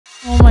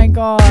Oh my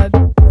God.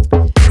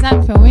 Is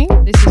that filming?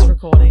 This is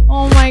recording.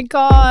 Oh my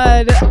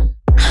God.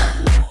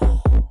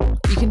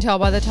 You can tell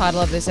by the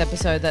title of this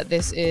episode that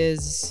this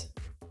is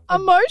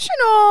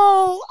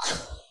Emotional.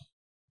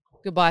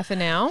 goodbye for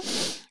now,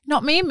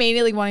 Not me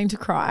immediately wanting to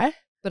cry.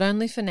 but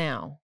only for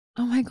now.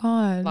 Oh my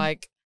God.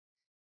 Like,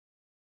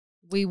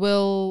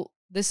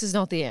 this is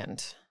not the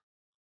end.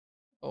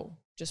 Oh,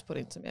 just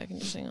putting some air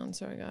conditioning on.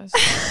 Sorry, guys.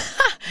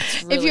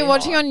 If you're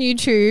watching on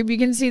YouTube, you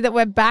can see that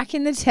we're back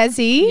in the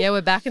Tessie. Yeah,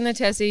 we're back in the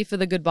Tessie for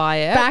the goodbye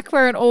air. Back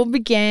where it all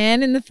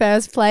began in the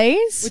first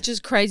place. Which is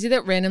crazy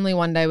that randomly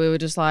one day we were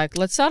just like,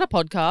 let's start a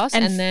podcast.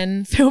 And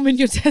then film in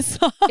your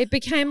Tesla. it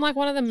became like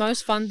one of the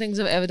most fun things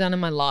I've ever done in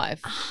my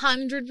life.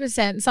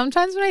 100%.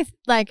 Sometimes when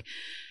I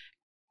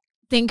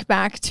think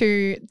back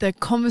to the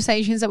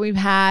conversations that we've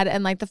had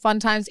and like the fun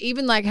times,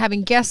 even like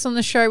having guests on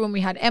the show when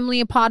we had Emily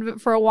a part of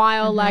it for a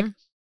while, like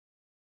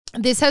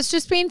this has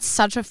just been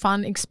such a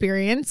fun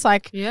experience.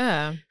 Like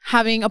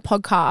having a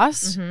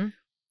podcast.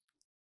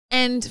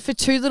 And for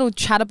two little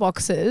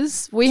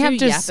chatterboxes, we have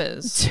just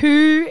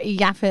two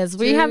yappers.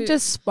 We have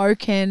just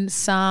spoken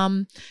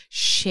some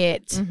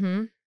shit.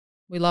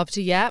 We love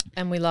to yap,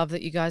 and we love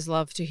that you guys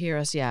love to hear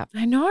us yap.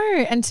 I know.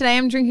 And today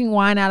I'm drinking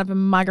wine out of a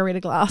margarita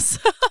glass.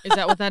 Is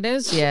that what that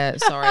is? Yeah,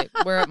 sorry.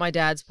 We're at my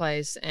dad's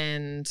place,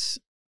 and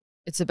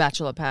it's a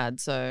bachelor pad,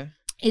 so.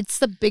 It's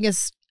the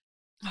biggest.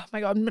 Oh,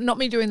 my God. Not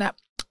me doing that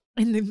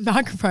in the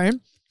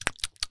microphone.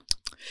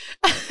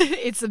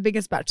 It's the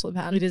biggest bachelor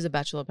pad. It is a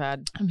bachelor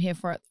pad. I'm here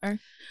for it, though.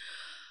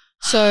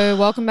 So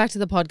welcome back to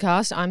the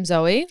podcast. I'm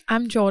Zoe.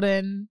 I'm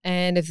Jordyn.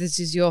 And if this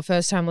is your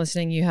first time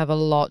listening, you have a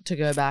lot to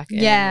go back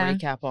and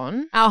recap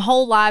on. Our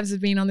whole lives have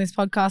been on this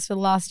podcast for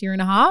the last year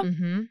and a half.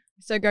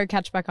 So go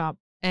catch back up.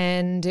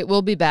 And it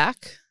will be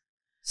back.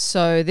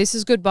 So this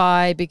is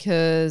goodbye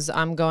because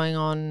I'm going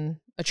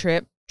on a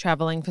trip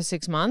traveling for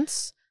 6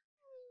 months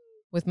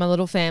with my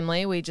little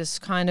family. We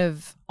just kind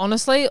of,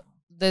 honestly,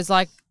 there's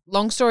like,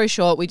 long story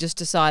short, we just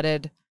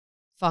decided,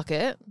 fuck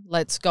it,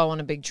 let's go on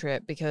a big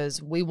trip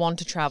because we want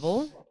to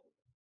travel.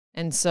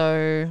 And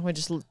so we're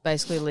just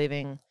basically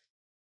leaving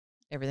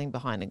everything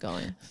behind and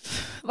going.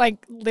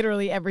 Like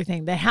literally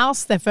everything. Their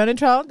house, their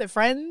furniture, their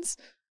friends.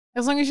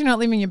 As long as you're not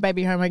leaving your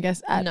baby home, I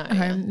guess, at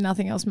home,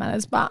 nothing else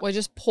matters. But we're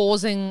just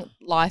pausing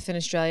life in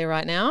Australia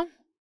right now,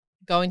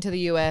 going to the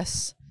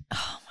US.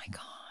 Oh my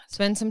God.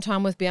 Spend some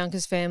time with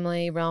Bianca's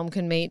family. Realm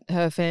can meet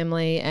her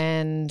family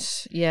and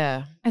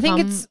I think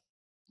it's...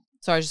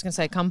 Sorry, I was just going to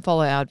say, come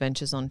follow our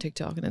adventures on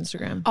TikTok and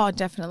Instagram. Oh,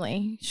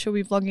 definitely. She'll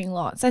be vlogging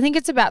lots. I think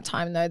it's about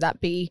time, though,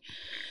 that B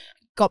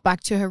got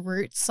back to her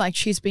roots. Like,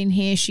 she's been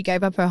here. She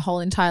gave up her whole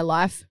entire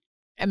life.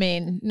 I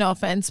mean, no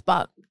offense,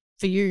 but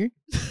for you.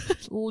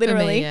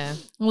 Literally.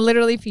 For me,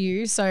 literally for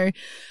you. So,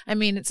 I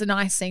mean, it's a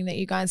nice thing that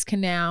you guys can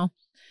now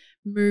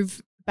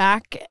move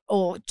back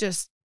or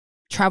just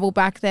travel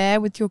back there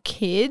with your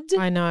kid.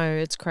 I know,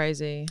 it's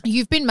crazy.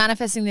 You've been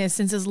manifesting this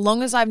since as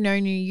long as I've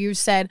known you. You've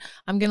said,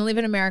 I'm going to live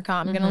in America.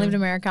 I'm going to live in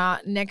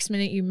America. Next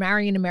minute you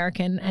marry an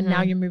American and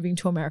now you're moving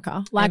to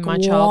America. Like, and my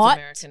child's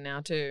American now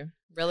too.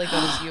 Really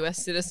got his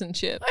US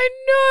citizenship. I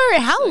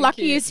know. How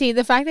lucky is he?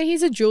 The fact that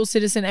he's a dual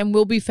citizen and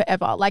will be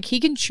forever. Like, he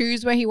can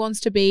choose where he wants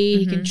to be.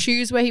 He can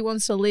choose where he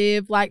wants to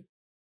live. Like,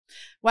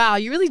 wow,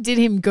 you really did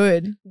him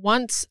good.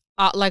 Once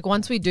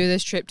we do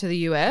this trip to the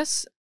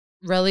US,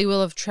 Relly will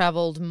have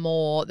traveled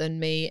more than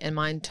me and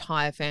my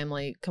entire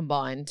family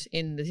combined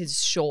in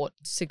his short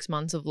 6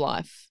 months of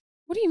life.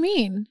 What do you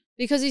mean?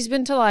 Because he's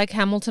been to like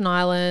Hamilton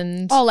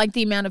Island. Oh, like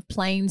the amount of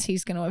planes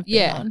he's going to have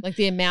been on. Like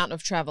the amount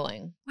of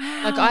traveling.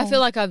 Wow. Like, I feel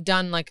like I've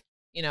done like,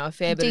 you know, a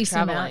fair bit of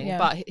traveling. Amount,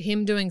 but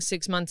him doing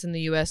 6 months in the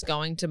US,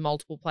 going to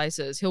multiple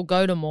places, he'll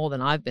go to more than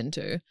I've been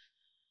to.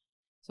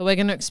 So we're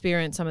going to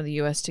experience some of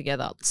the US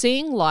together.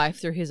 Seeing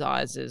life through his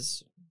eyes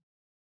is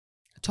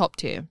top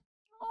tier.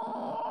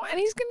 And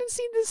he's going to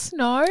see the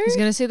snow. He's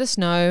going to see the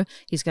snow.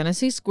 He's going to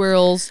see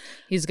squirrels.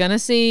 He's going to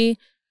see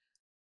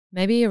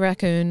maybe a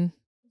raccoon.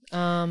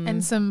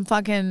 And some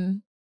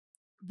fucking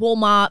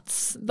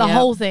Walmarts, the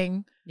whole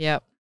thing.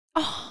 Yep.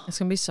 Oh, it's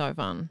going to be so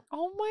fun.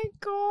 Oh, my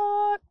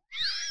God.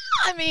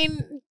 I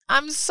mean,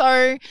 I'm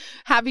so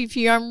happy for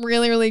you. I'm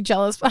really, really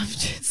jealous, but I'm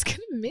just going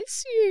to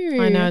miss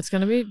you. I know. It's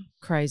going to be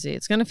crazy.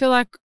 It's going to feel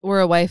like we're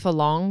away for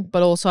long,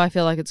 but also I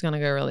feel like it's going to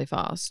go really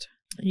fast.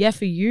 Yeah,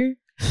 for you.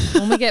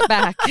 When we get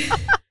back,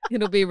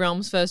 it'll be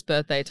Realm's first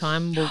birthday.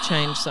 Time will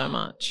change so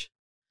much.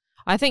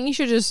 I think you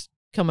should just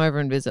come over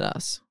and visit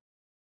us.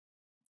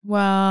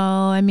 Well,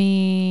 I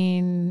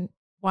mean,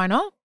 why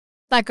not?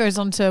 That goes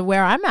on to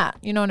where I'm at.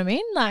 You know what I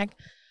mean? Like,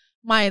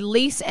 my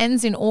lease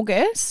ends in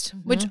August,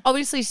 which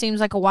obviously seems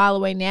like a while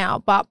away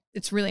now, but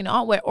it's really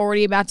not. We're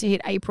already about to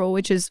hit April,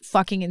 which is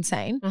fucking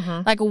insane.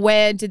 Like,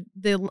 where did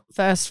the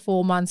first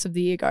 4 months of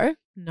the year go?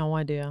 No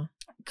idea.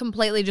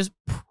 Completely just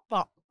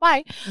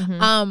bye.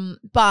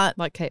 But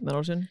like Kate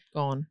Middleton,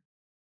 gone.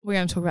 We're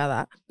going to talk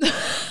about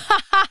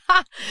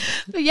that.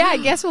 But yeah, I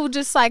guess we'll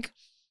just like,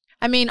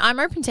 I mean, I'm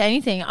open to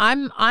anything.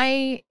 I'm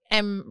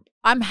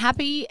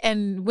happy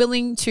and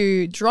willing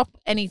to drop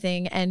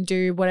anything and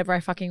do whatever I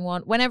fucking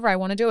want whenever I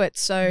want to do it.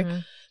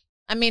 So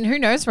I mean, who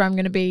knows where I'm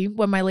going to be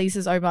when my lease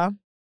is over.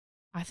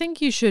 I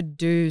think you should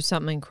do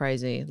something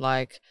crazy,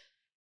 like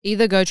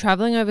either go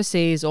traveling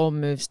overseas or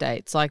move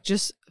states. Like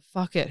just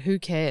fuck it. Who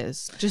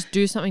cares? Just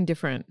do something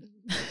different.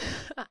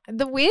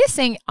 The weirdest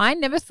thing, I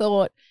never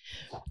thought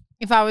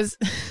if I was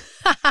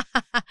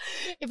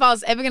if I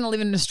was ever going to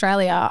live in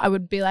Australia, I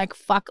would be like,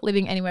 fuck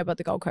living anywhere but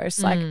the Gold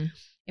Coast. Like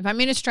if I'm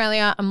in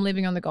Australia, I'm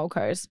living on the Gold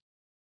Coast.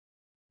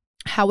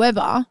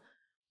 However,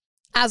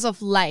 as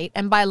of late,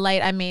 and by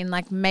late I mean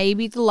like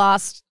maybe the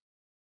last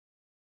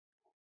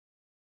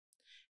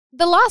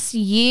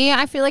year,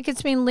 I feel like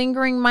it's been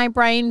lingering in my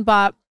brain,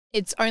 but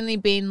it's only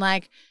been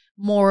like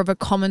more of a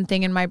common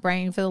thing in my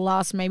brain for the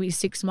last maybe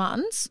 6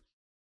 months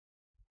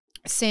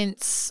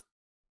since,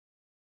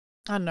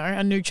 I don't know,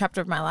 a new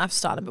chapter of my life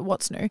started, but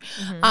what's new?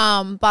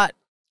 But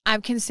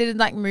I've considered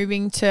like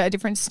moving to a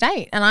different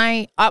state, and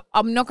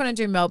I'm not going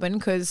to do Melbourne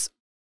because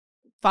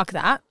fuck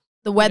that.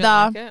 The weather.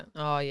 Like it?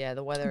 Oh yeah,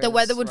 the weather. The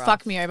weather would rough.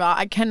 fuck me over.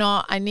 I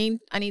cannot. I need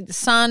the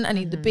sun. I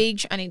need the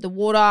beach. I need the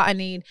water. I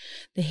need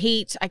the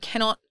heat. I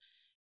cannot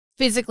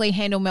physically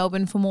handle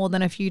Melbourne for more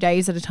than a few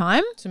days at a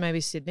time. So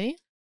maybe Sydney?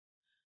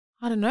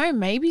 I don't know.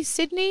 Maybe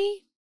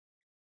Sydney.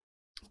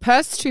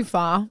 Perth's too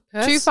far.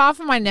 Too far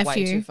for my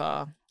nephew. Way too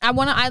far.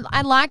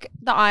 I like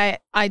the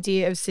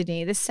idea of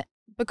Sydney.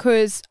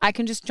 Because I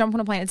can just jump on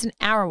a plane. It's an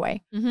hour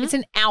away. It's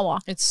an hour.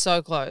 It's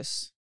so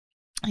close.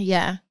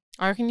 Yeah.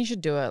 I reckon you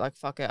should do it. Like,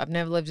 fuck it. I've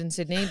never lived in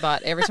Sydney,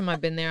 but every time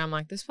I've been there, I'm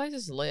like, this place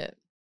is lit.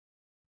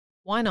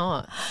 Why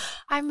not?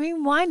 I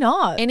mean, why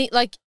not?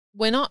 Like,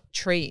 we're not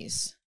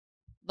trees.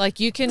 Like,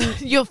 you can.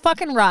 You're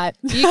fucking right.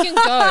 You can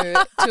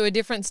go to a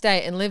different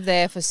state and live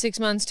there for 6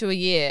 months to a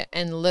year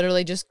and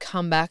literally just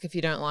come back if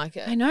you don't like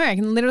it. I know. I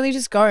can literally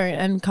just go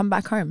and come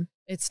back home.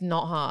 It's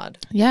not hard.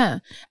 Yeah.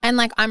 And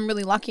like I'm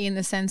really lucky in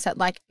the sense that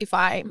like if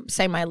I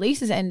say my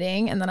lease is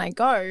ending and then I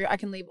go, I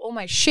can leave all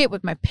my shit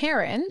with my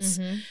parents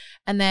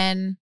and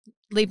then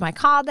leave my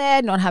car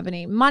there, not have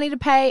any money to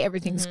pay.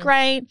 Everything's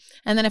great.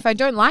 And then if I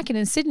don't like it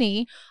in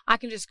Sydney, I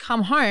can just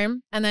come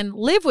home and then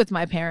live with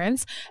my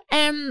parents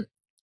and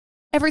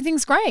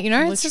everything's great. You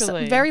know, Literally. It's just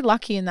very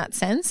lucky in that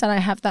sense. And I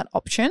have that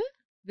option.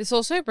 This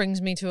also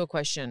brings me to a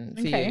question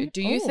for you.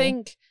 Do you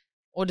think,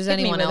 or does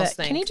anyone else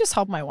think? Can you just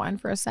hold my wine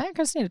for a sec? I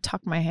just need to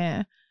tuck my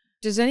hair.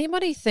 Does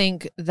anybody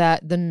think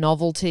that the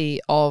novelty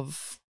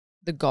of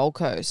the Gold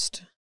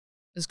Coast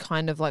is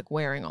kind of like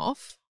wearing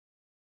off?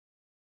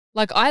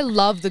 Like I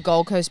love the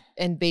Gold Coast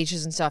and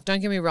beaches and stuff. Don't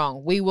get me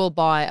wrong. We will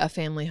buy a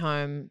family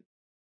home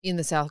in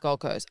the South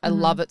Gold Coast. I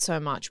love it so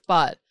much.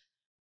 But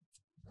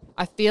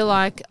I feel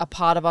like a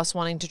part of us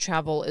wanting to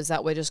travel is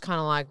that we're just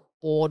kind of like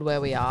bored where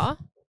we are.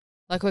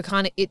 Like we're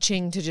kind of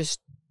itching to just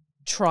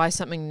try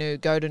something new,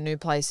 go to new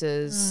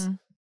places.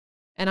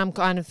 And I'm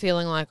kind of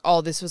feeling like, oh,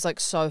 this was like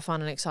so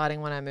fun and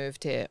exciting when I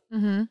moved here.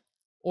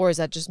 Or is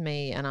that just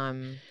me and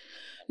I'm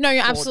No,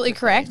 you're absolutely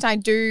correct. I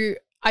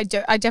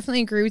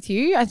definitely agree with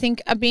you. I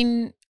think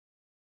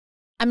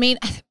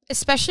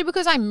especially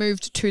because I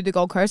moved to the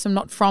Gold Coast. I'm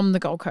not from the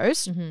Gold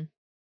Coast.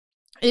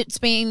 It's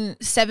been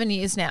 7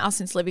 years now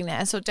since living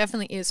there, so it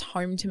definitely is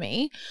home to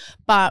me.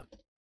 But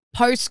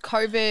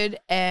post-COVID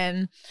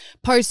and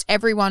post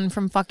everyone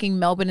from fucking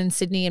Melbourne and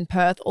Sydney and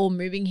Perth all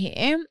moving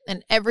here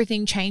and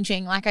everything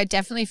changing, like I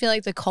definitely feel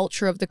like the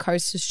culture of the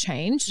coast has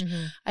changed.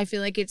 I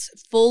feel like it's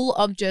full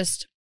of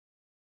just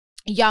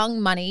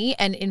young money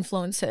and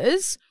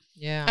influencers.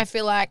 Yeah. I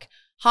feel like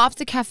half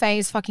the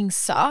cafes fucking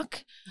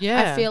suck.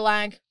 Yeah. I feel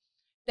like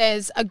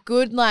there's a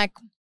good like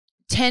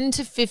 10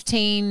 to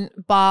 15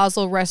 bars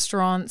or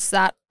restaurants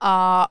that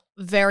are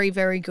very,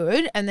 very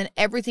good. And then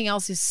everything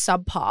else is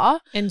subpar.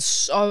 And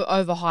so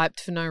overhyped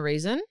for no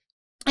reason.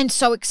 And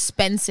so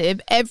expensive.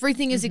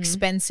 Everything is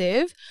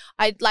expensive.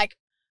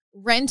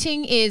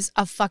 Renting is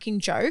a fucking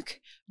joke.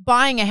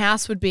 Buying a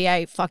house would be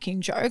a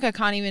fucking joke. I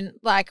can't even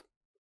like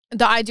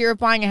the idea of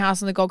buying a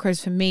house on the Gold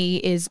Coast for me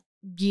is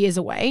years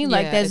away.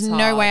 Like there's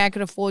no way I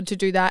could afford to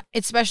do that,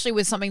 especially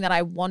with something that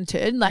I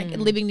wanted, like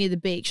living near the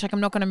beach. Like I'm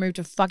not going to move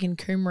to fucking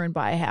Coomera and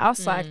buy a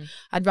house. Like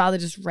I'd rather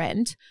just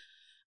rent.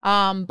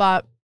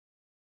 But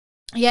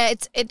yeah,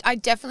 I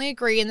definitely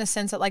agree in the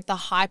sense that like the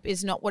hype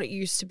is not what it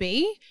used to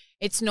be.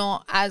 It's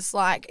not as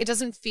like, it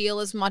doesn't feel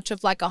as much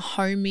of like a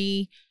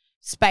homey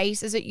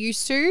space as it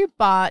used to,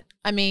 but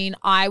I mean,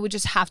 I would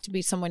just have to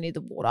be somewhere near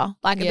the water.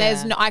 Like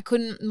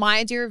my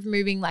idea of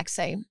moving, like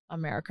say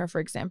America, for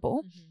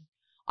example,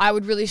 I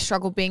would really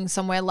struggle being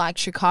somewhere like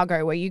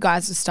Chicago where you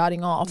guys are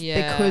starting off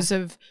because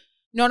of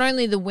not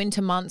only the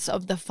winter months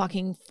of the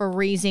fucking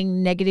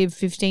freezing negative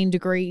 15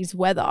 degrees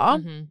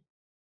weather.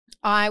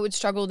 I would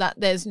struggle that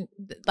there's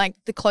like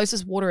the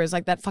closest water is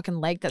like that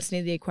fucking lake that's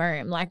near the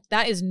aquarium. Like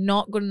that is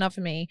not good enough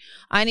for me.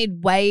 I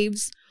need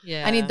waves.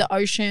 I need the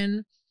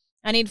ocean.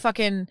 I need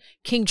fucking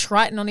King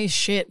Triton on his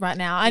shit right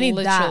now. I need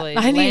Literally.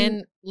 that. I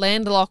need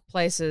landlocked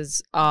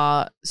places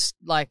are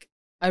like,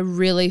 I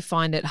really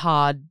find it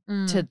hard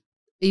to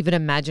even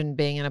imagine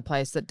being in a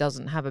place that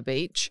doesn't have a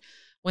beach.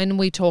 When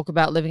we talk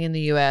about living in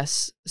the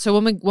US, so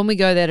when we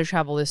go there to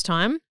travel this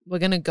time, we're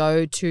going to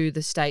go to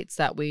the states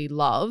that we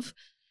love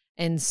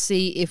and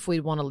see if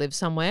we'd want to live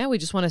somewhere. We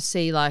just want to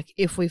see like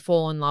if we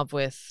fall in love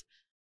with,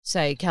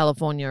 say,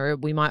 California, or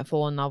we might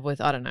fall in love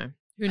with, I don't know.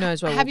 Who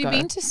knows where Have we'll you go.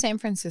 been to San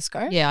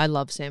Francisco? Yeah, I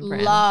love San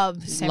Fran.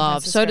 Love San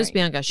Francisco. So does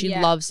Bianca. She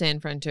loves San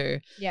Fran too.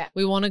 Yeah.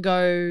 We want to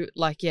go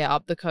like,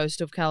 up the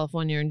coast of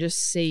California and just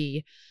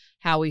see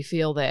how we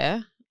feel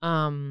there.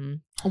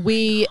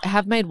 We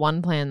have made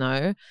one plan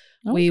though.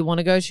 Oh. We want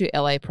to go to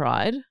LA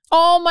Pride.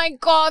 Oh my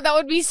God, that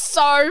would be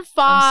so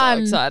fun. I'm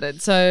so excited.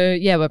 So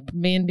yeah,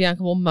 me and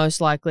Bianca will most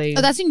likely.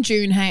 Oh, that's in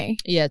June, hey?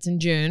 Yeah, it's in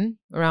June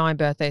around my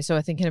birthday. So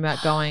we're thinking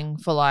about going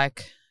for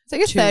like it's like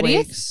your 2 30th?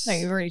 weeks. No,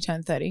 you've already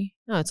turned 30.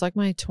 No, it's like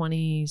my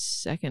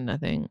 22nd, I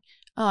think.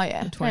 Oh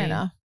yeah, fair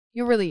enough.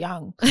 You're really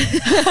young.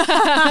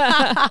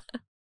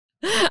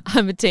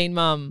 I'm a teen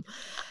mum.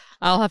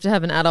 I'll have to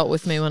have an adult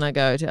with me when I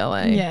go to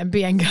LA. Yeah,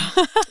 Bianca.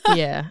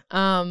 Yeah.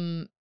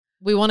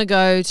 We want to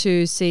go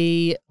to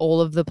see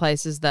all of the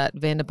places that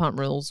Vanderpump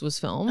Rules was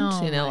filmed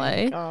in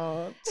LA.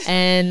 God.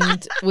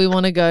 And we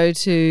want to go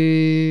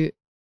to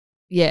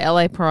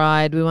LA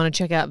Pride. We want to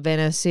check out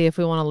Venice, see if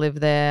we want to live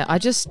there.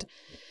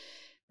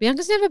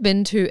 Bianca's never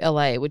been to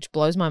LA, which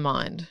blows my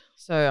mind.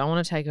 So I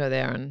want to take her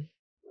there. And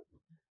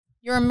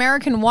your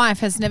American wife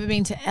has never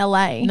been to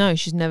LA. No,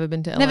 she's never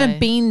been to LA. Never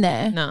been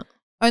there. No.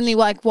 Only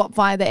like what,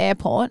 via the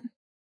airport?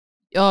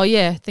 Oh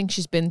yeah, I think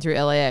she's been through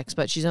LAX,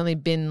 but she's only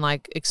been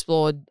like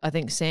explored, I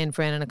think, San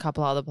Fran and a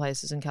couple other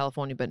places in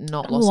California, but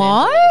not Los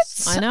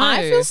Angeles. I know.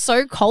 I feel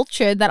so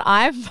cultured that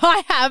I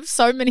have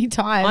so many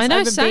times. I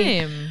know,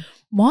 same.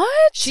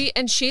 What?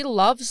 She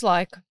loves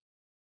like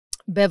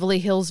Beverly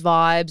Hills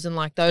vibes and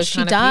like those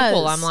kind of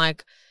people. I'm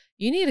like,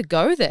 you need to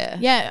go there.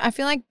 Yeah, I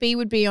feel like B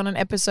would be on an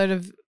episode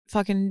of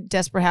fucking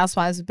Desperate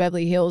Housewives of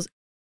Beverly Hills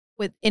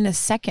in a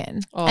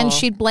second, and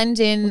she'd blend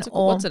in.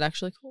 What's it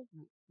actually called?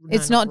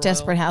 It's not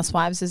Desperate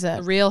Housewives, is it?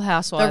 The Real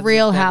Housewives. The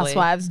Real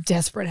Housewives,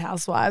 Desperate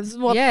Housewives.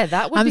 What? Yeah,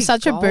 that would be I'm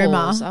such goals. a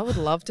boomer. I would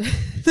love to.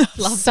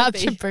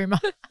 Such a boomer.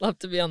 Love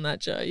to be on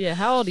that show. Yeah.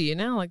 How old are you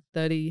now? Like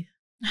 30,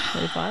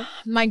 35?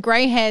 My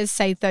grey hairs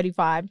say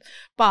 35,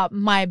 but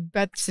my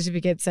birth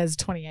certificate says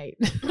 28.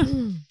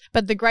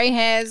 But the grey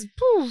hairs,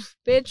 poof,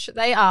 bitch,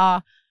 they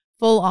are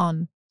full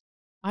on.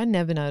 I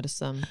never noticed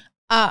them.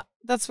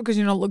 That's because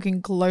you're not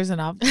looking close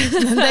enough.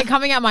 They're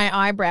coming out my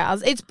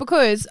eyebrows. It's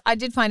because I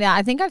did find out,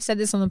 I think I've said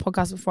this on the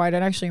podcast before, I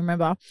don't actually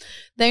remember.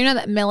 You know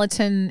that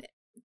melatonin,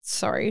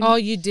 sorry. Oh,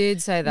 you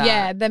did say that.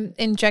 Yeah, the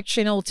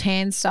injectional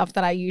tan stuff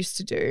that I used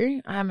to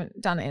do. I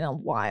haven't done it in a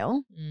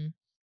while.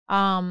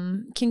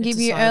 Can give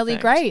you early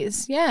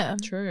greys. Yeah.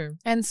 True.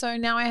 And so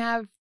now I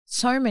have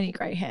so many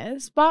grey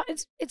hairs, but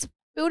it's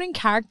building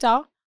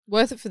character.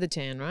 Worth it for the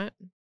tan, right?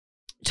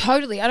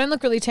 Totally. I don't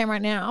look really tan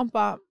right now,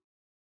 but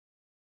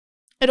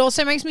it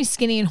also makes me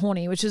skinny and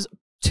horny, which is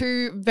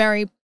two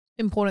very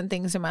important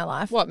things in my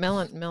life. What,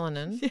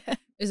 melanin? Yeah.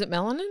 Is it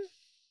melanin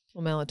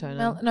or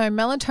melatonin? No,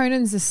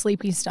 melatonin's the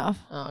sleepy stuff.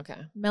 Oh, okay.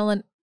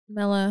 Mellow.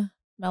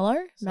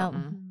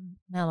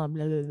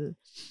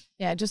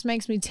 Yeah, it just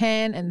makes me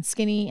tan and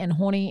skinny and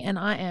horny, and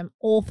I am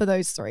all for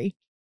those three.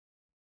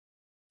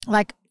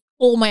 Like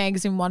all my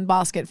eggs in one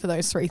basket for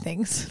those three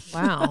things.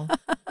 Wow.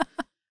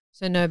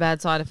 So no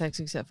bad side effects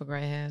except for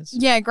grey hairs.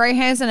 Yeah, grey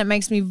hairs, and it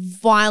makes me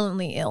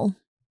violently ill.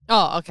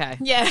 Oh, okay.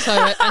 Yeah.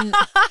 So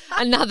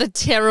another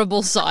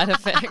terrible side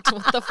effect.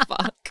 What the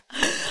fuck?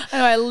 I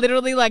know, I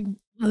literally like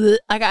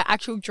I got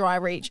actual dry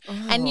reach.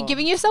 Oh. And you're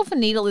giving yourself a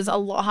needle is a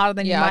lot harder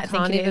than you might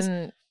think it is.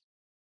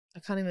 I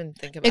can't even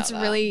think about that.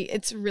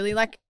 It's really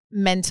like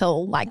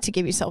mental, like to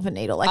give yourself a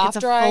needle. Like after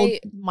it's a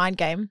full mind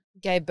game.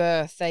 Gave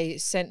birth, they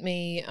sent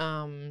me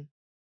home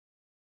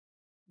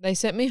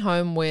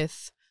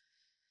with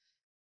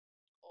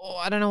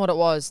I don't know what it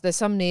was. There's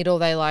some needle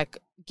they like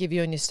give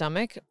you in your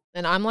stomach.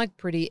 And I'm like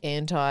pretty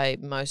anti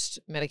most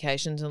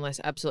medications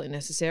unless absolutely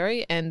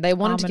necessary. And they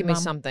wanted to give me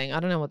something. I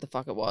don't know what the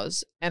fuck it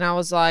was. And I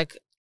was like,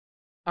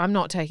 I'm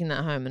not taking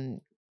that home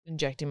and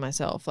injecting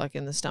myself like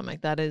in the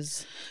stomach. That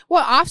is.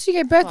 Well, after you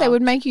gave birth, they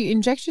would make you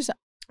inject yourself.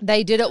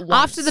 They did it once.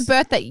 After the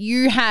birth that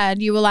you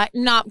had, you were like,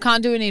 nah,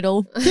 can't do a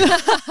needle.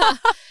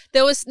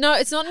 It's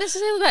not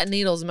necessarily about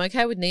needles. I'm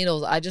okay with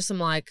needles. I just am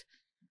like,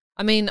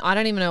 I mean, I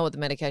don't even know what the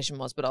medication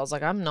was, but I was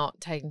like, I'm not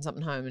taking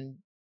something home and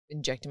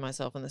injecting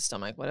myself in the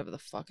stomach, whatever the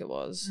fuck it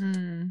was.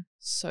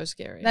 So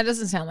scary. That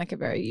doesn't sound like a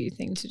very you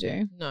thing to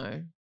do.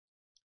 No.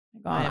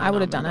 I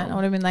would have done it. I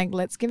would have been like,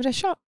 let's give it a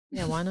shot.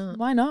 Yeah, why not?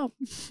 Why not?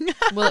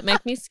 Will it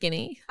make me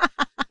skinny?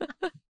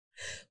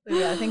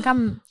 Yeah, I think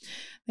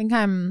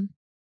I'm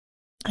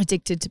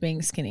addicted to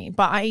being skinny,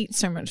 but I eat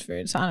so much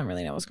food, so I don't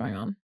really know what's going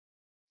on.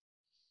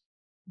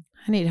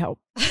 I need help.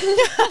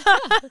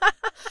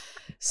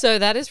 So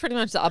that is pretty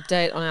much the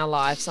update on our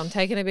lives. I'm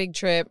taking a big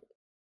trip.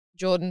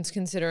 Jordyn's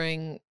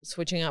considering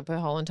switching up her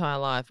whole entire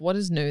life. What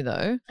is new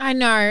though? I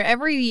know.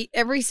 Every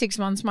 6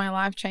 months my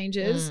life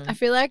changes. I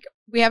feel like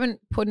we haven't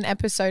put an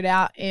episode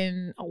out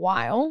in a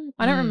while.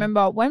 I don't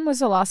remember. When was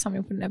the last time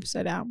we put an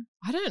episode out?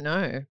 I don't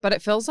know. But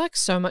it feels like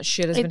so much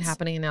shit has been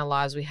happening in our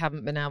lives. We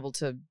haven't been able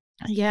to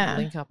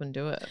link up and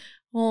do it.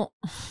 Well,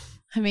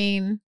 I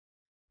mean,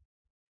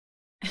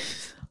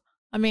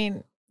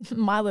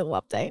 My little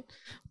update.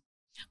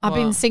 I've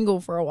been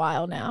single for a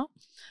while now.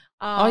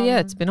 Oh yeah,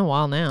 it's been a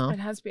while now. It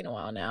has been a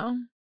while now.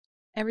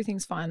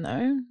 Everything's fine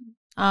though.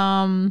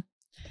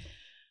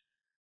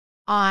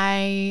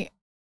 I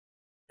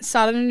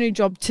started a new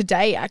job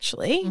today,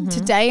 actually. Mhm.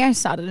 Today I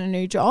started a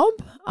new job.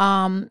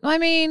 I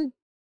mean,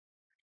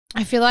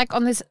 I feel like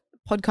on this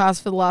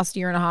podcast for the last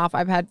year and a half,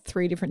 I've had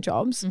 3 different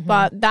jobs,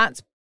 but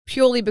that's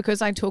purely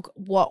because I took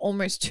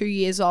almost 2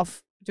 years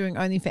off doing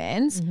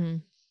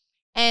OnlyFans.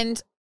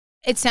 And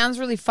it sounds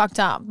really fucked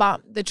up,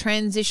 but the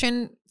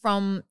transition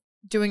from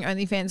doing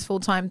OnlyFans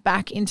full-time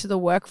back into the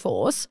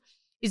workforce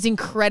is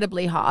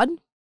incredibly hard.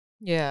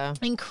 Yeah.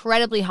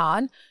 Incredibly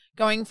hard.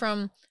 Going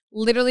from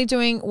literally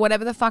doing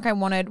whatever the fuck I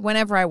wanted,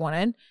 whenever I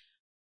wanted,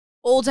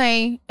 all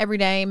day, every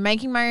day,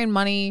 making my own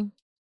money,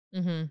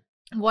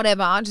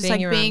 whatever, just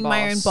being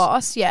my own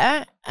boss,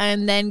 yeah.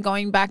 And then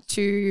going back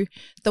to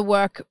the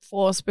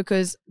workforce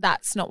because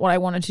that's not what I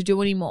wanted to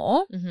do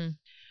anymore.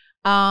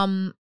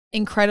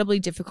 Incredibly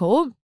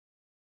difficult.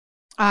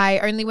 I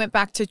only went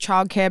back to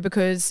childcare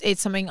because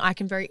it's something I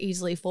can very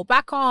easily fall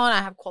back on.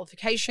 I have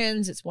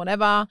qualifications. It's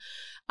whatever.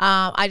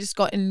 I just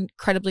got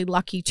incredibly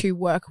lucky to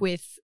work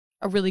with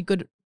a really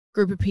good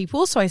group of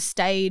people. So I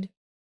stayed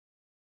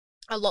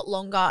a lot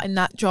longer in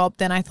that job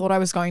than I thought I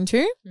was going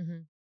to.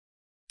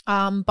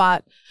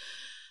 But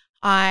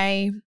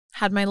I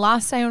had my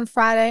last day on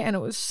Friday and it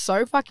was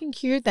so fucking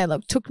cute. They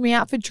took me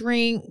out for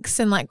drinks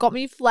and got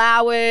me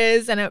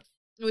flowers, and it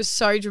was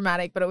so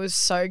dramatic, but it was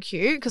so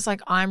cute because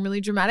I'm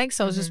really dramatic,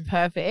 so it was just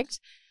perfect.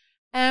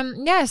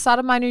 Yeah, I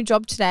started my new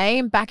job today.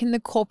 I'm back in the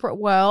corporate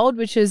world,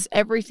 which is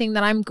everything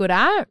that I'm good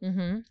at.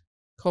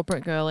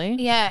 Corporate girly.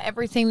 Yeah,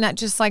 everything that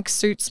just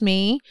suits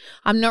me.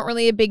 I'm not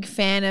really a big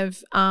fan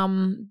of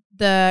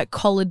the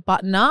collared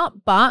button up,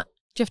 but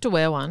do you have to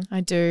wear one?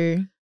 I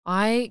do.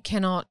 I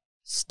cannot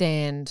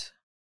stand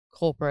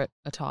corporate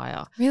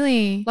attire.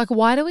 Really?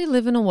 Why do we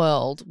live in a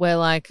world where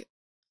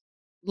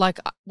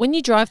when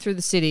you drive through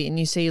the city and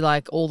you see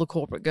all the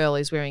corporate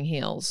girlies wearing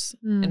heels,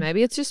 and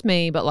maybe it's just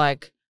me, but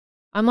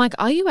I'm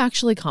are you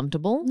actually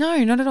comfortable?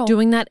 No, not at all.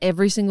 Doing that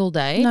every single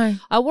day? No.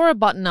 I wore a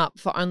button up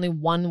for only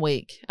 1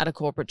 week at a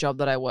corporate job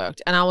that I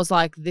worked, and I was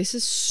this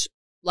is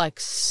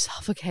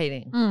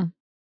suffocating.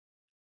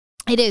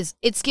 It is.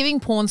 It's giving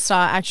porn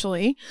star,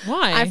 actually.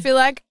 Why? I feel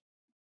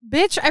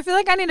bitch, I feel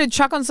I need to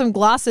chuck on some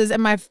glasses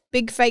and my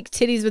big fake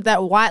titties with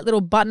that white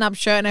little button-up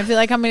shirt, and I feel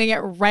I'm going to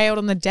get railed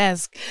on the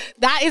desk.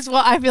 That is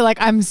what I feel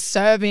I'm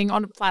serving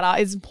on a platter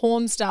is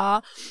porn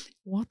star.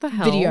 What the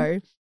hell?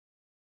 Video.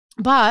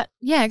 But,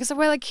 yeah, because I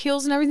wear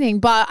heels and everything,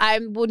 but I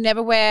would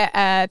never wear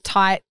a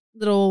tight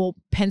little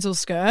pencil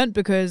skirt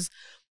because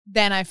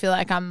then I feel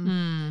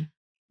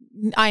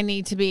I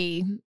need to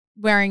be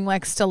wearing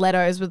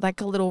stilettos with a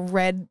little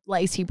red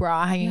lacy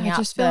bra hanging out. I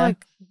just feel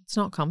it's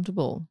not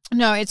comfortable.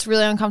 No, it's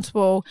really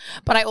uncomfortable,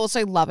 but I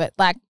also love it.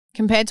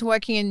 Compared to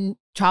working in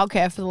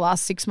childcare for the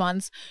last 6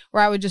 months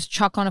where I would just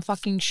chuck on a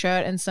fucking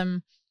shirt and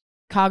some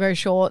cargo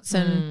shorts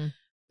and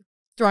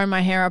throw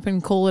my hair up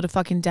and call it a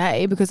fucking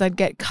day because I'd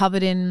get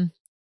covered in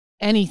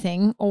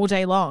anything all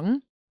day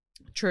long.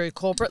 True.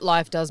 Corporate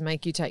life does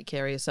make you take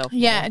care of yourself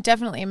more. Yeah,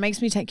 definitely. It makes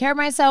me take care of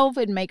myself.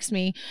 It makes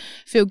me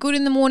feel good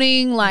in the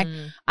morning.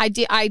 I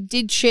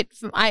did shit.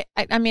 I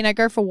mean, I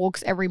go for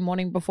walks every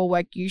morning before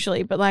work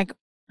usually, but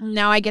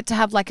now I get to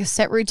have a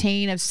set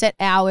routine of set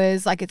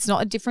hours. It's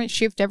not a different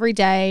shift every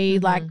day.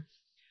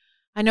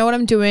 I know what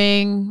I'm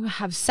doing.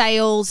 Have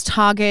sales,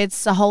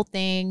 targets, the whole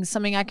thing,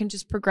 something I can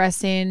just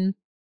progress in.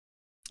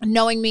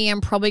 Knowing me,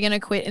 I'm probably going to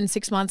quit in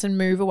 6 months and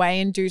move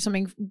away and do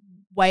something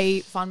way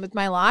fun with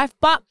my life.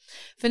 But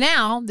for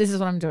now, this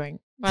is what I'm doing.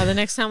 By the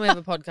next time we have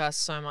a podcast,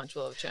 so much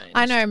will have changed.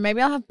 I know. Maybe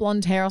I'll have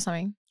blonde hair or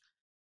something.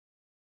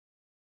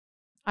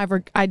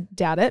 I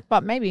doubt it,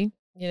 but maybe.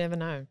 You never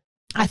know.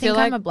 I think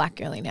I'm a black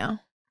girly now.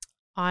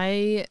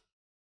 I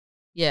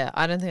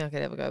don't think I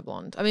could ever go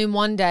blonde. I mean,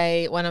 one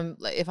day when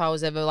if I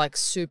was ever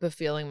super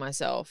feeling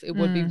myself, it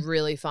would be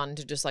really fun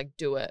to just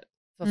do it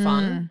for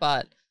fun,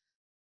 but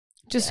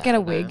just get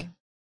a wig.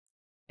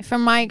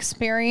 From my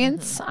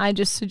experience, I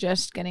just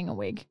suggest getting a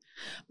wig.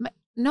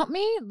 Not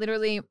me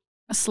literally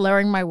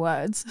slurring my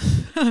words.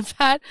 I've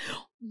had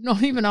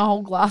not even a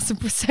whole glass of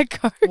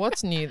Prosecco.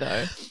 What's new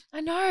though?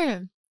 I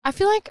know. I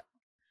feel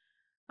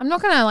I'm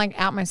not going to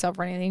out myself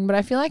or anything, but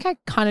I feel I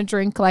kind of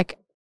drink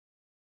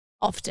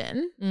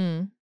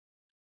often.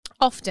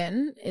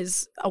 Often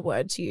is a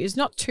word to use.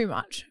 Not too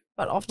much,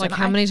 but often.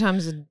 How many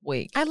times a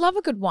week? I love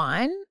a good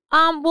wine.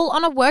 Well,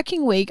 on a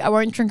working week, I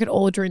won't drink it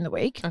all during the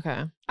week.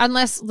 Okay.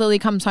 Unless Lily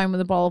comes home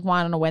with a bottle of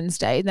wine on a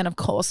Wednesday, then of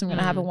course I'm going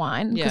to have a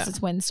wine because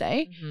it's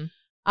Wednesday.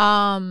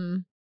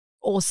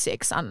 Or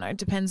 6, I don't know,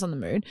 depends on the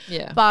mood.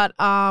 Yeah. But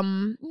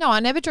no, I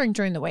never drink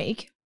during the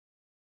week.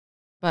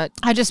 But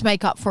I just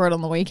make up for it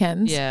on the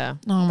weekends. Yeah.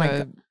 Oh my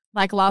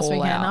God. Last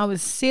weekend, I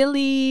was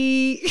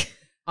silly.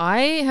 I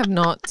have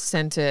not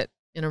sent it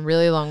in a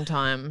really long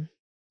time.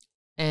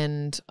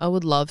 And I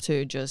would love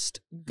to just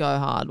go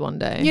hard one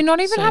day. You're not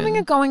even having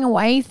a going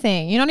away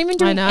thing. You're not even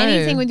doing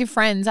anything with your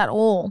friends at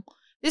all.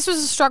 This was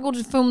a struggle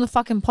to film the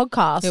fucking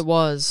podcast. It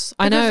was.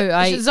 I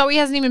know. Zoe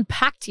hasn't even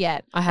packed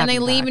yet. And they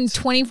leave in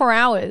 24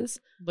 hours.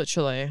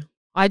 Literally.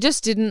 I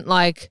just didn't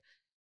like,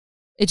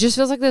 it just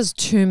feels like there's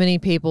too many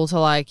people to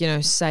like, you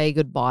know, say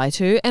goodbye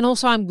to. And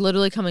also I'm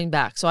literally coming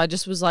back. So I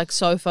just was like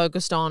so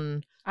focused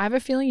on. I have a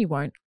feeling you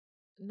won't.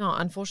 No,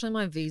 unfortunately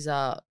my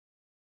visa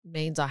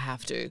means I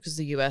have to because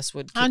the US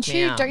would kick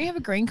me out. Don't you have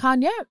a green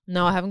card yet?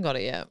 No, I haven't got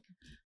it yet.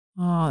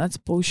 Oh, that's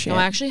bullshit. No,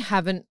 I actually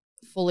haven't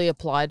fully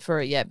applied for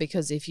it yet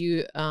because if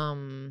you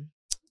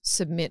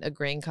submit a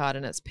green card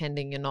and it's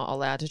pending, you're not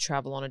allowed to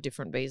travel on a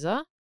different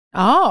visa.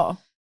 Oh.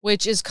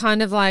 Which is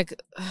kind of like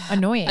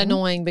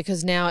annoying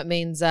because now it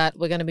means that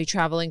we're going to be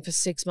traveling for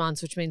 6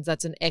 months, which means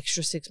that's an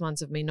extra 6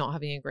 months of me not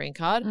having a green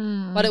card.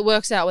 But it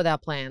works out with our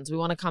plans. We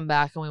want to come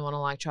back and we want to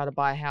like try to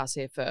buy a house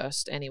here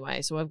first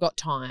anyway. So I've got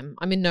time.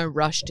 I'm in no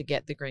rush to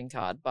get the green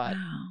card, but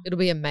it'll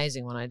be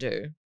amazing when I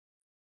do.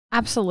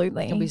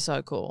 Absolutely. It'll be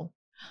so cool.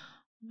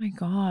 Oh my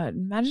God.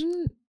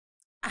 Imagine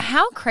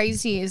how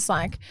crazy is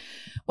like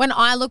when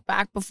I look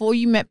back before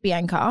you met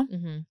Bianca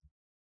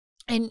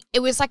and it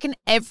was like an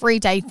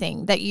everyday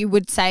thing that you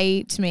would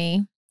say to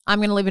me, I'm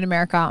going to live in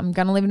America. I'm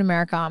going to live in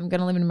America. I'm going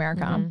to live in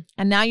America.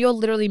 And now you're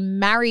literally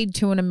married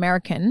to an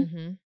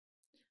American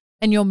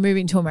and you're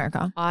moving to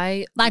America.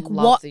 I like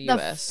love what the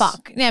US.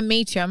 Fuck? Yeah,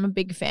 me too. I'm a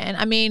big fan.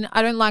 I mean,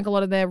 I don't like a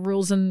lot of their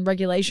rules and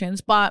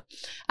regulations, but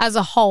as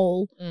a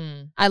whole,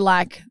 I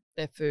like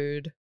their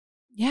food.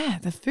 Yeah,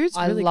 the food's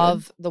really good. I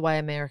love the way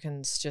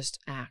Americans just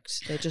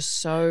act. They're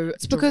just so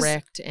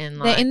direct and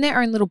like they're in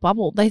their own little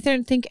bubble. They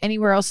don't think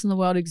anywhere else in the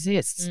world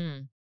exists,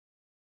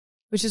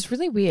 which is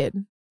really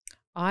weird.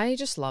 I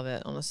just love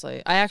it,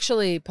 honestly. I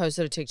actually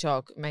posted a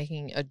TikTok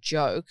making a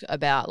joke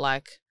about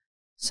like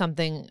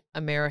something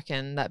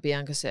American that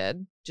Bianca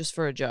said just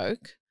for a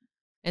joke.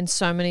 And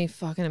so many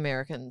fucking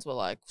Americans were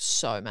like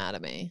so mad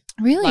at me.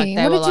 Really?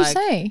 Like, what did you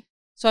say?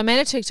 So I made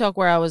a TikTok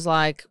where I was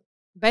like,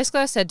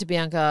 basically I said to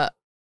Bianca,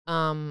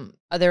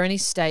 are there any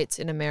states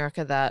in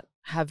America that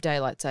have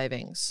daylight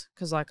savings?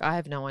 Because like I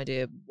have no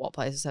idea what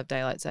places have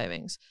daylight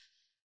savings.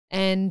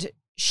 And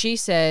she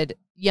said,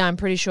 yeah, I'm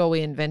pretty sure we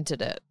invented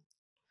it.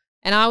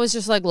 And I was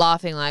just like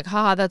laughing like,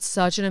 haha, that's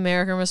such an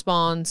American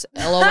response.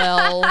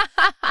 LOL.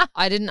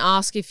 I didn't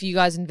ask if you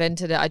guys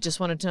invented it. I just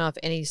wanted to know if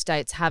any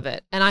states have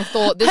it. And I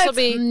thought this will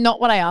be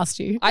not what I asked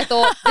you. I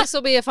thought this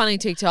will be a funny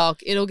TikTok.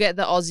 It'll get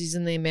the Aussies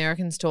and the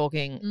Americans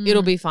talking.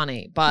 It'll be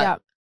funny.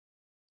 But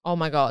oh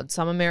my God,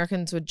 some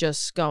Americans were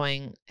just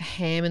going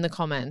ham in the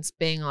comments,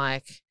 being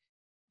like,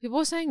 people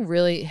were saying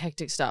really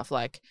hectic stuff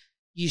like,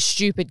 you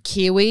stupid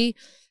Kiwi,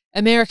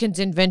 Americans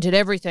invented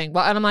everything.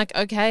 And I'm like,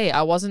 okay,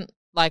 I wasn't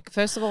like,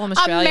 first of all, I'm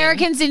Australian.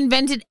 Americans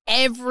invented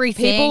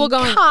everything. People were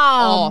going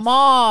Come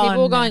on.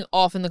 People were going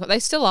off in they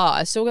still are.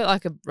 I still get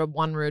like a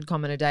one rude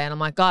comment a day. And I'm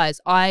like,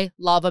 guys, I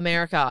love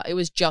America. It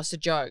was just a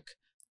joke.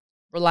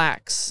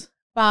 Relax.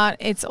 But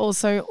it's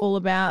also all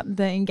about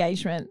the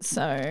engagement.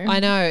 So I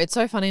know. It's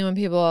so funny when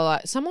people are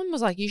like, someone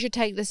was like, you should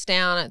take this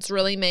down. It's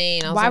really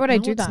mean. Why would I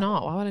do that? It's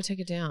not. Why would I take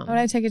it down? Why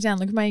would I take it down?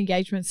 Look at my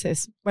engagement,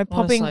 sis. We're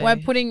putting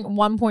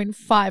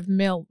 1.5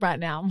 mil right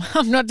now.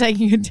 I'm not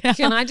taking it down.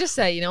 Can I just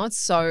say, you know, it's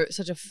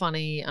such a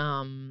funny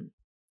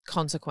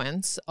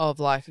consequence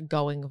of like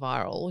going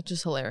viral, which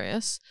is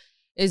hilarious,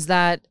 is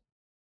that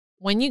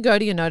when you go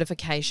to your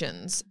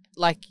notifications,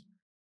 like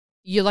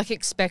you like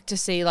expect to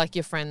see like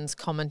your friends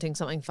commenting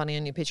something funny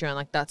on your picture and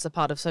like that's a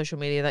part of social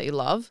media that you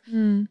love.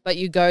 But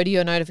you go to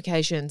your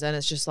notifications and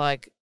it's just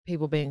like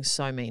people being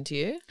so mean to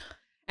you.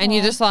 And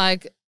you're just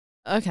like,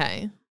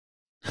 okay.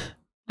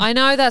 I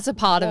know that's a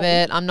part of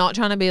it. I'm not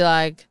trying to be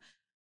like,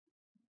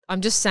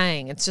 I'm just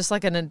saying it's just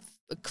like a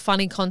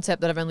funny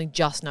concept that I've only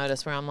just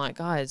noticed where I'm like,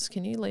 guys,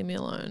 can you leave me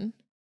alone?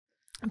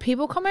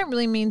 People comment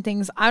really mean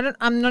things. I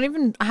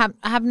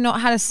have not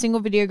had a single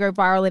video go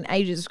viral in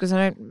ages because I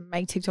don't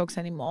make TikToks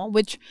anymore,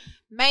 which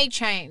may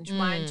change,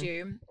 mind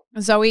you.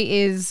 Zoe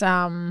is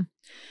trying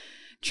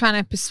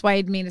to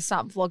persuade me to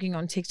start vlogging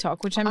on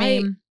TikTok, which I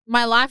mean,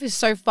 my life is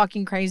so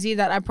fucking crazy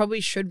that I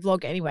probably should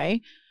vlog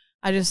anyway.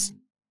 I just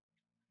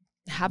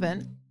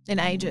haven't in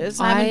ages.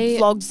 I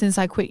haven't vlogged since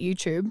I quit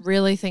YouTube.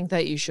 Really think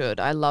that you should.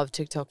 I love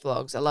TikTok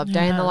vlogs. I love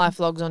day in the life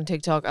vlogs on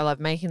TikTok. I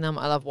love making them.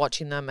 I love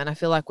watching them. And I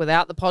feel like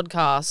without the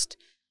podcast,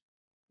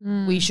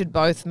 we should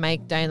both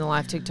make day in the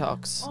life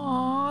TikToks.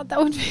 Oh, that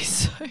would be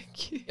so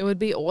cute. It would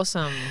be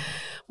awesome.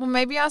 Well,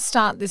 maybe I'll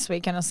start this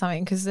weekend or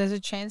something because there's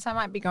a chance I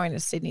might be going to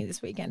Sydney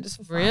this weekend just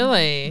for fun.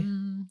 Really?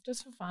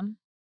 Just for fun.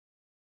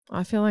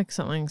 I feel like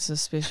something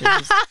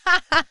suspicious.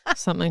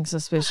 Something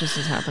suspicious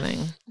is happening.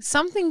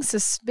 Something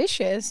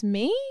suspicious?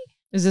 Me?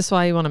 Is this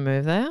why you want to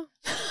move there?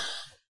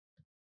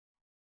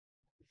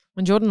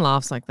 When Jordyn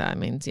laughs like that, it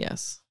means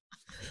yes.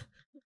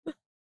 I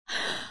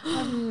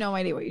have no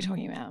idea what you're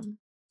talking about.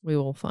 We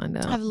will find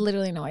out. I have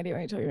literally no idea what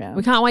you're talking about.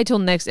 We can't wait till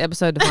next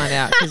episode to find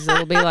out because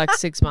it'll be like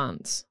 6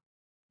 months.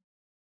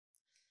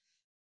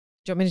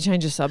 Do you want me to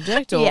change the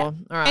subject? Or? Yeah. All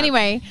right.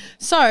 Anyway,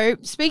 so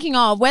speaking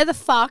of, where the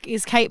fuck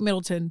is Kate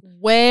Middleton?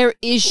 Where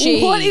is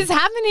she? What is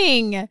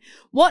happening?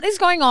 What is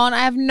going on? I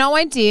have no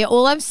idea.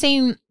 All I've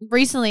seen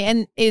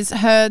recently is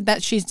her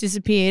that she's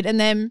disappeared, and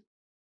then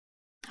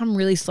I'm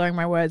really slurring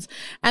my words.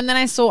 And then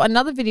I saw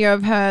another video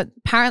of her,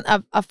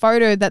 a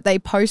photo that they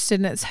posted,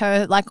 and it's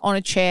her like on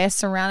a chair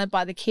surrounded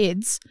by the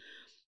kids.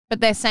 But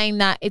they're saying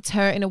that it's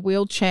her in a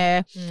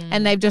wheelchair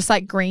and they've just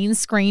like green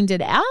screened it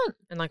out.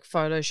 And like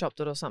photoshopped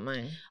it or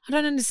something. I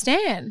don't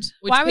understand.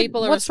 Which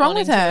people are what's wrong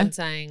responding with to her? and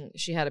saying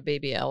she had a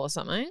BBL or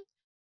something.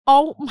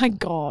 Oh my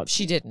God.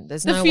 She didn't.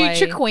 There's The no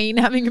future way. queen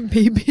having a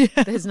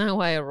BBL. There's no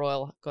way a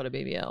royal got a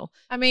BBL.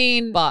 I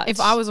mean, But if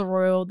I was a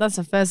royal, that's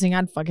the first thing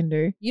I'd fucking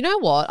do. You know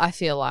what I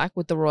feel like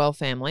with the royal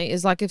family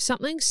is like if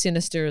something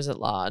sinister is at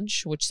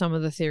large, which some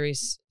of the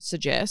theories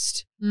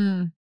suggest,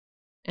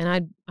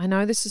 and I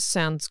know this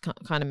sounds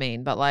kind of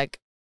mean, but like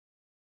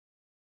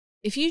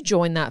if you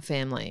join that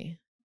family,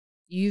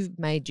 you've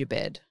made your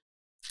bed.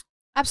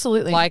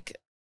 Absolutely. Like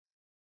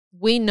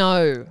we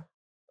know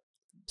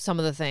some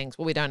of the things.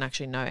 Well, we don't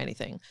actually know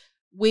anything.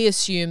 We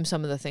assume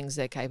some of the things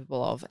they're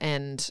capable of.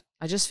 And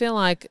I just feel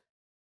like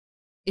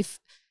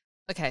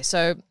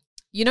so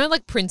you know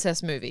like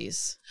princess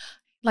movies.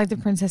 Like the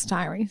Princess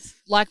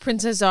Diaries. Like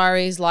Princess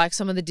Diaries, like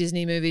some of the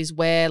Disney movies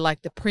where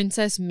like the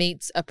princess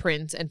meets a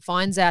prince and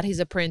finds out he's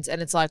a prince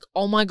and it's like,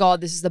 oh my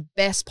God, this is the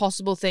best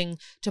possible thing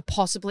to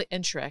possible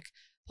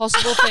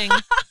thing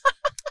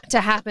to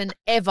happen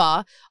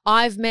ever.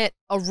 I've met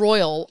a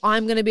royal.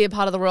 I'm going to be a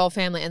part of the royal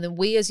family. And then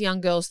we as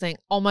young girls think,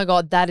 oh my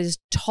God, that is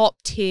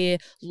top tier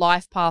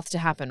life path to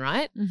happen,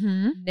 right?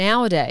 Mm-hmm.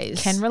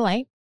 Nowadays. Can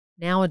relate.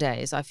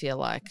 Nowadays, I feel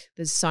like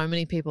there's so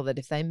many people that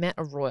if they met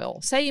a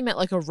royal, say you met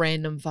like a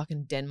random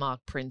fucking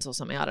Denmark prince or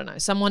something, I don't know,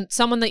 someone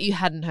that you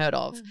hadn't heard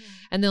of,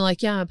 and they're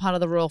like, yeah, I'm a part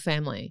of the royal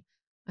family.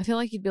 I feel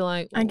like you'd be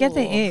like, I get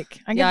the ick.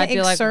 I get I'd the be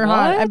ick like, so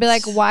hard. I'd be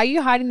like, what? why are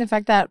you hiding the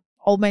fact that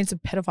old mate's a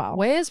pedophile?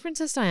 Where's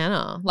Princess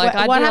Diana? Like,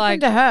 what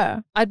happened to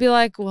her? I'd be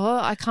like, well,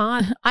 I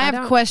can't. I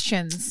have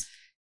questions.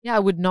 Yeah, I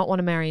would not want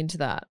to marry into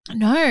that.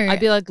 No. I'd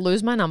be like,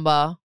 lose my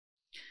number.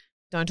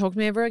 Don't talk to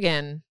me ever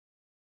again.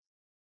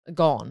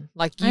 Gone.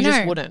 Like, you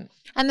just wouldn't.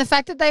 And the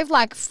fact that they've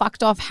like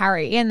fucked off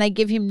Harry and they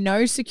give him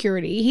no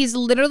security. He's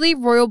literally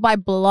royal by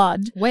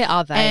blood. Where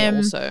are they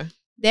also?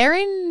 They're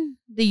in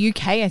the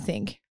UK, I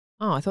think.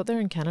 Oh, I thought they were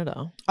in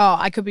Canada. Oh,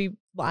 I could be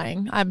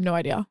lying. I have no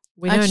idea.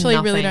 We actually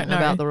know really nothing don't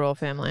know about the royal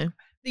family.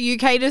 The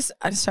UK just,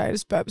 I'm sorry, I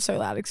just burped so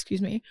loud.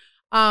 Excuse me.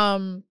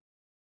 I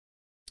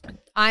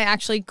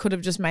actually could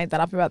have just made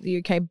that up about the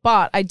UK,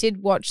 but I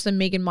did watch the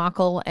Meghan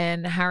Markle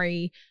and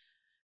Harry.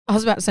 I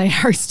was about to say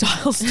Harry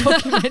Styles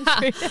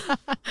documentary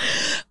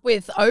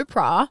with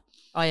Oprah.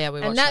 Oh yeah, we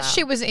watched and that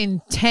shit was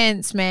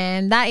intense,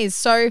 man. That is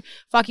so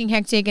fucking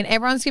hectic, and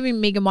everyone's giving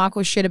Meghan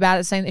Markle shit about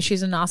it, saying that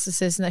she's a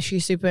narcissist and that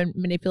she's super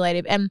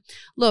manipulative. And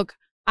look,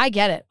 I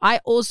get it. I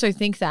also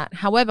think that.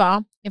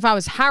 However, if I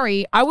was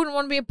Harry, I wouldn't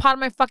want to be a part of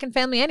my fucking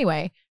family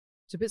anyway.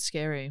 It's a bit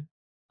scary.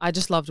 I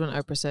just loved when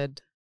Oprah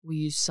said, "Were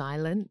you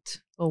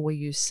silent or were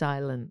you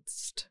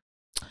silenced?"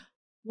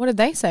 What did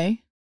they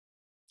say?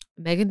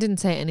 Meghan didn't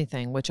say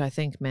anything, which I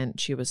think meant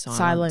she was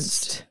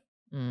silenced.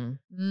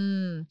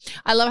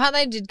 I love how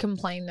they did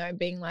complain though,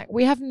 being like,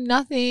 we have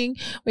nothing.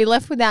 We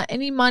left without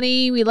any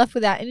money. We left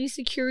without any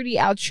security.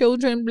 Our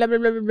children, blah, blah,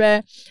 blah, blah,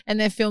 blah. And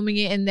they're filming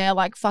it in their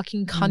like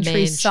fucking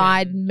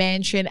countryside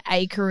mansion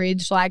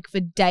acreage, like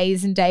for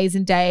days and days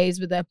and days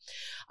with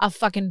a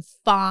fucking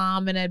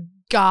farm and a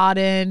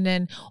garden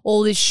and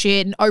all this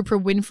shit. And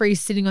Oprah Winfrey's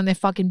sitting on their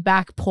fucking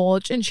back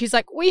porch and she's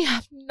like, we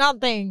have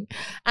nothing.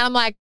 And I'm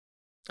like,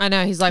 I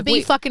know. He's like,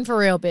 be fucking for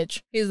real,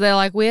 bitch. They're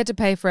like, we had to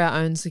pay for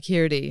our own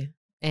security.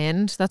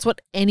 And that's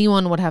what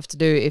anyone would have to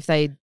do if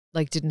they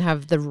like didn't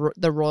have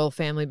the royal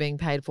family being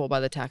paid for by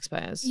the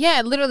taxpayers.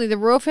 Yeah, literally, the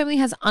royal family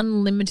has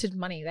unlimited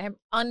money. They have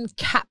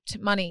uncapped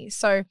money.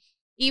 So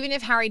even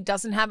if Harry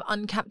doesn't have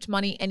uncapped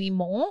money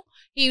anymore,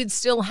 he would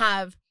still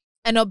have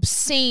an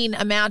obscene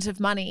amount of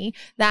money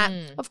that,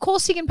 of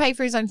course, he can pay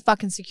for his own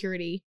fucking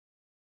security.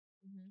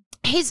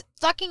 His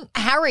fucking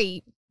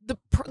Harry,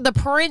 the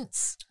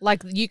prince.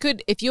 Like you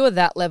could, if you were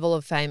that level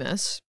of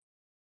famous,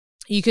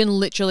 you can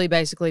literally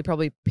basically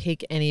probably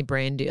pick any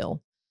brand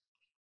deal.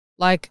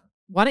 Like,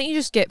 why don't you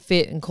just get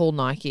fit and call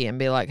Nike and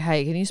be like,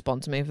 hey, can you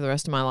sponsor me for the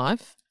rest of my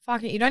life?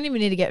 Fuck it. You don't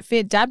even need to get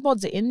fit. Dad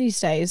bods are in these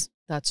days.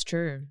 That's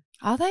true.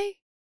 Are they?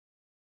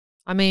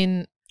 I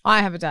mean,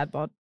 I have a dad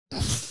bod.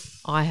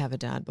 I have a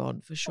dad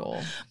bod for sure.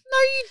 No,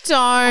 you don't.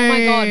 Oh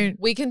my God.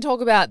 We can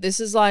talk about, this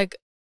is like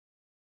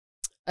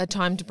a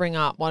time to bring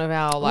up one of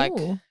our like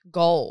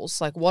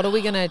goals. Like, what are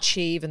we going to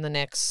achieve in the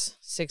next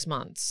 6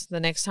 months? The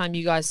next time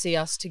you guys see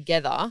us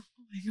together. Oh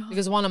my God.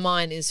 Because one of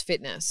mine is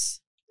fitness.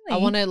 Really?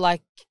 I want to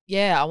like,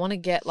 I want to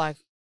get like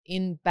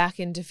back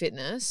into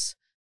fitness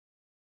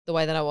the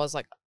way that I was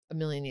like a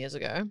million years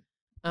ago.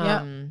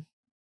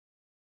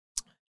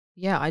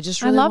 Yeah, I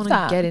just really want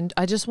to get in.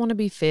 I just want to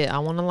be fit. I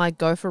want to like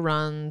go for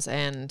runs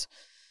and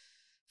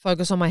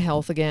focus on my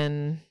health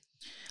again.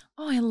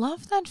 Oh, I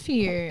love that for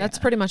you. That's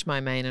pretty much my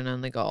main and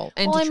only goal.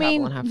 And well, to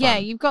travel and have fun. Yeah,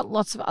 you've got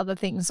lots of other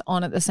things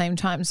on at the same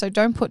time, so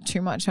don't put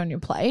too much on your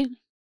plate.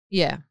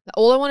 Yeah.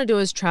 All I want to do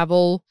is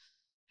travel,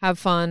 have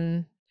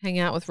fun, hang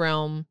out with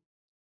Realm.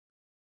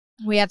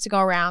 We had to go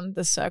around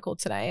the circle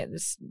today at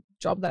this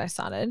job that I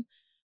started.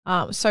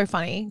 So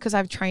funny because I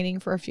have training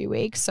for a few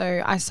weeks.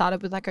 So I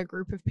started with like a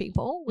group of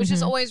people, which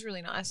is always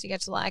really nice. You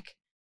get to like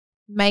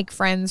make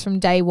friends from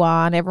day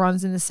one.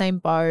 Everyone's in the same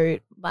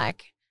boat.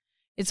 Like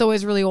it's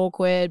always really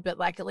awkward, but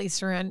like at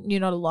least you're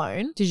not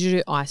alone. Did you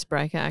do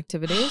icebreaker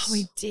activities?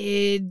 We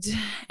did.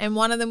 And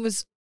one of them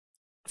was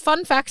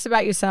fun facts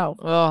about yourself.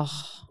 Oh,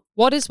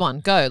 what is one?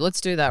 Go. Let's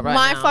do that right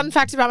now. My fun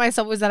fact about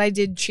myself was that I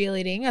did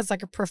cheerleading as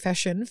like a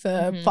profession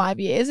for 5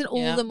 years, and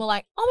all of them were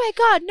like, oh my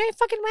God, no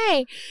fucking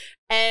way.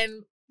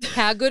 And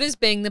how good is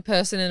being the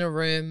person in a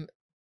room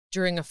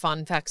during a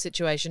fun fact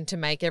situation to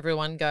make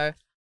everyone go,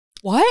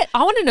 what?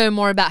 I want to know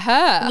more about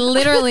her.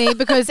 Literally,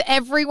 because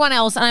everyone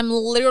else, and I'm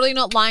literally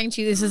not lying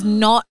to you, this is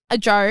not a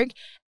joke,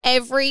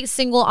 every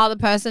single other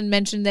person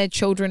mentioned their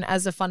children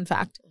as a fun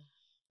fact.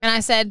 And I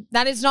said,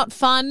 that is not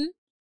fun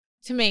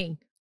to me.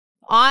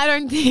 I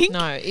don't think.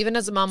 No, even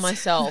as a mum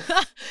myself.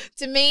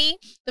 To me,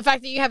 the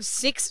fact that you have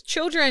 6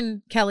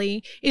 children,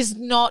 Kelly, is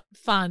not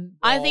fun.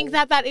 Whoa. I think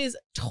that is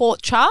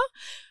torture.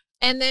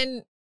 And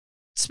then,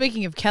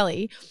 speaking of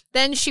Kelly,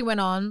 then she went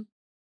on,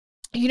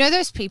 you know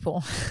those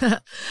people.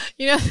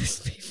 You know those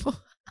people.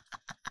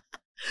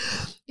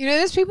 You know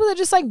those people that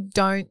just like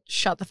don't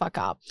shut the fuck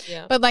up.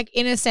 Yeah. But like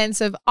in a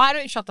sense of I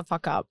don't shut the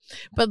fuck up.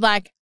 But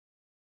like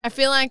I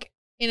feel like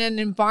in an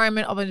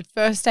environment of a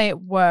first day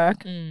at work,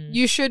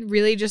 you should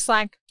really just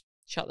like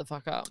shut the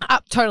fuck up.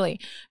 Totally.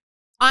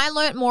 I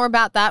learned more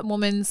about that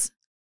woman's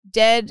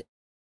dead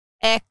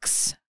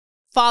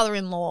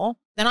ex-father-in-law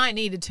than I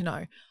needed to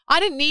know. I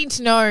didn't need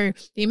to know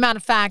the amount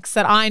of facts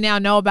that I now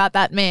know about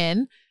that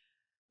man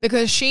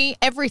because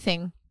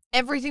everything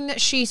that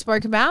she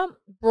spoke about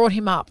brought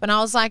him up. And I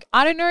was like,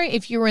 I don't know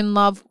if you were in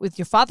love with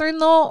your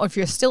father-in-law or if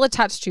you're still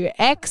attached to your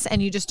ex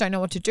and you just don't know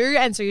what to do.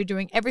 And so you're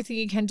doing everything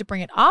you can to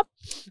bring it up.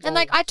 And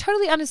like, I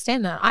totally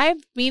understand that.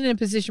 I've been in a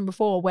position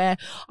before where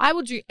I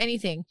will do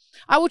anything.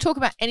 I will talk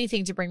about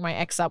anything to bring my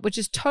ex up, which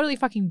is totally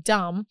fucking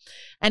dumb.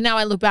 And now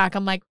I look back,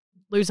 I'm like,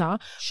 loser.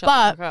 Shut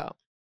the fuck up.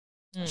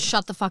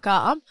 Shut the fuck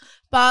up.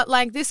 But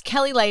like this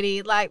Kelly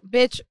lady, like,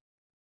 bitch,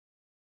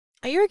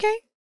 are you okay?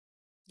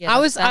 Yeah,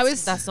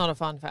 that's not a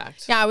fun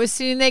fact. Yeah, I was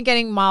sitting there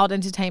getting mild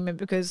entertainment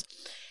because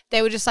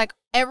they were just like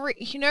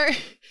the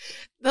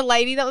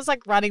lady that was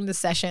like running the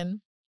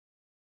session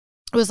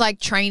was like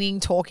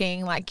training,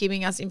 talking, like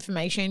giving us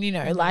information,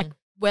 like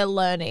we're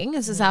learning.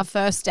 This is our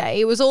first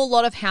day. It was all a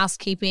lot of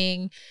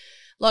housekeeping,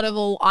 a lot of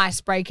all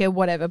icebreaker,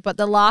 whatever. But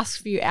the last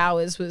few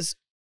hours was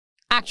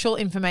actual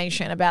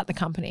information about the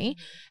company.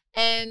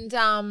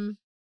 And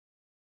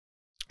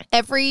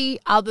every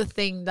other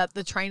thing that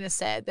the trainer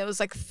said, there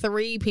was like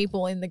 3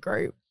 people in the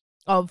group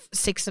of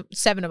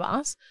 7 of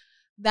us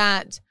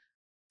that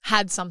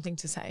had something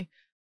to say.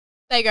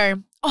 They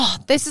go, oh,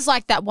 this is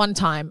like that one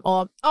time,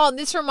 or, oh,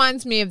 this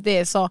reminds me of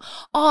this, or,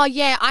 oh,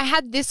 yeah, I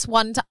had this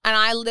one time. And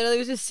I literally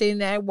was just sitting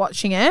there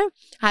watching it.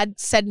 I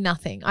had said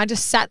nothing. I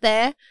just sat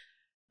there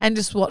and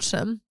just watched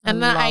them.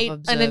 And then I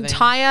ate an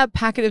entire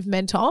packet of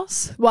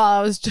Mentos while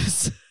I was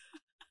just...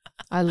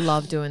 I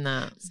love doing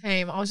that.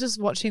 Same. I was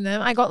just watching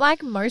them. I got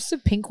like most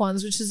of pink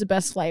ones, which is the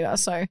best flavor.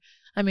 So,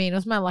 I mean, it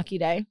was my lucky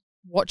day.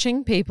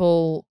 Watching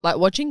people, like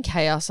watching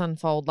chaos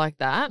unfold like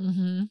that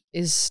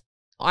is,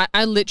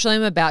 I literally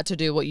am about to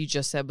do what you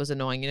just said was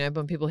annoying,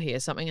 when people hear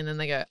something and then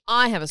they go,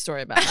 I have a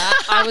story about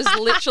that. I was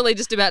literally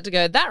just about to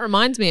go, that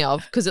reminds me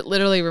of, because it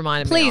literally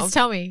reminded me of. Please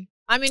tell me.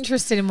 I'm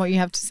interested in what you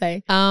have to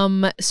say.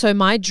 So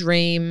my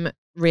dream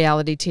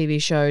reality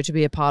TV show to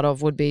be a part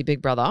of would be Big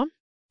Brother.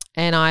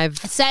 And I've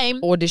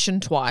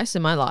auditioned twice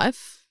in my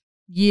life,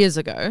 years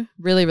ago,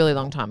 really, really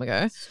long time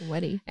ago.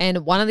 Sweaty.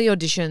 And one of the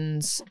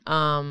auditions,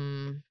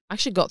 I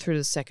actually got through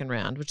to the second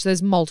round, which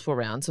there's multiple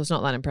rounds, so it's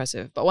not that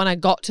impressive. But when I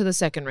got to the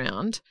second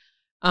round,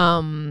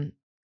 I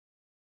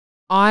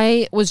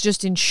was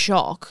just in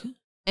shock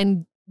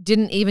and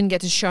didn't even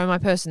get to show my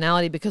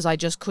personality because I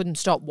just couldn't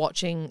stop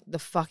watching the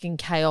fucking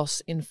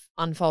chaos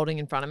unfolding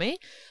in front of me.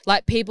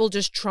 Like people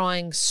just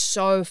trying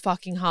so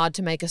fucking hard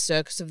to make a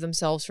circus of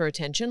themselves for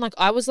attention. Like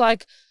I was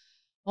like,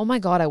 oh my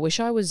God, I wish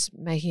I was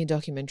making a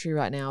documentary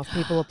right now of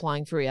people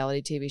applying for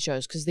reality TV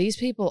shows because these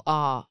people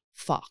are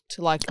fucked.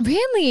 Like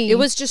really? It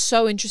was just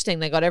so interesting.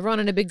 They got everyone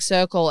in a big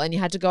circle and you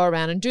had to go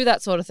around and do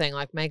that sort of thing,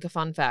 like make a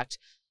fun fact.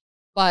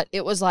 But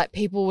it was like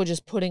people were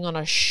just putting on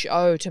a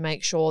show to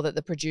make sure that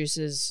the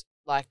producers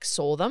like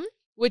saw them,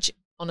 which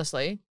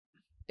honestly,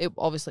 it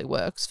obviously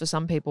works for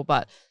some people,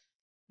 but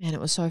man, it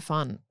was so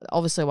fun.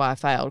 Obviously why I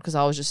failed because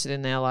I was just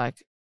sitting there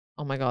like,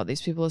 oh my God,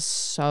 these people are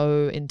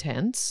so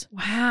intense.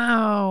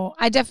 Wow.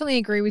 I definitely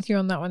agree with you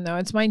on that one though.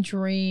 It's my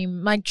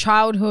dream, my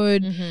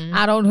childhood,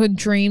 adulthood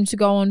dream to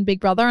go on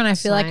Big Brother and I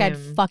feel like I'd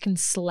fucking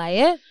slay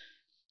it.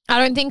 I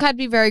don't think I'd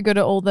be very good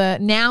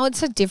at now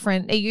it's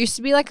it used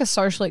to be like a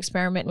social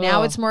experiment.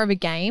 Now it's more of a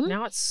game.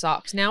 Now it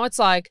sucks. Now it's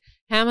like,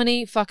 how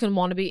many fucking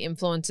wannabe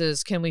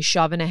influencers can we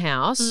shove in a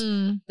house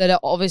that are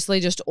obviously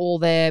just all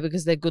there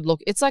because they're good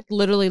look? It's like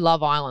literally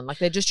Love Island. Like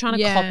they're just trying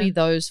to copy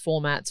those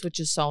formats, which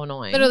is so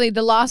annoying. Literally,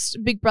 the last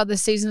Big Brother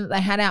season that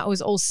they had out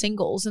was all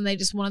singles, and they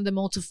just wanted them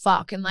all to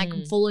fuck and like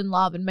fall in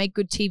love and make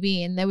good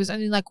TV. And there was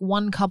only like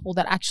one couple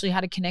that actually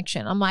had a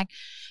connection. I'm like,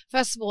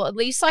 first of all, at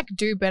least like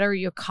do better at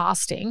your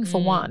casting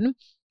for one.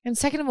 And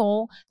second of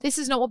all, this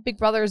is not what Big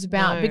Brother is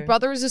about. No. Big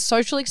Brother is a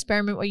social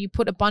experiment where you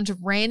put a bunch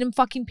of random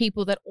fucking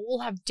people that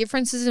all have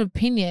differences in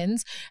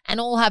opinions and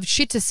all have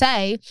shit to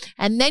say,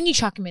 and then you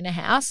chuck them in a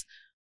house,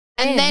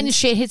 and then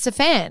shit hits a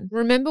fan.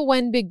 Remember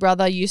when Big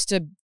Brother used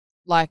to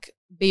like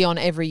be on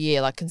every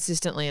year, like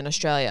consistently in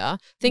Australia?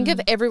 Think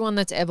of everyone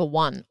that's ever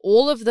won.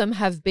 All of them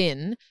have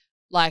been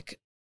like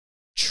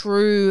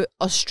true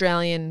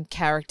Australian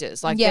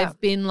characters. Like they've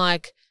been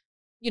like,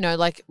 you know,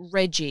 like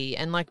Reggie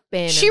and like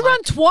Ben. She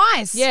ran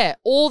twice. Yeah.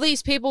 All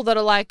these people that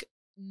are like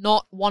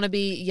not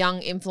wannabe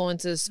young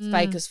influencers,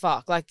 fake as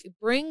fuck. Like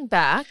bring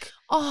back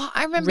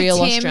I remember real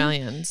Tim.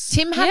 Australians.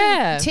 Tim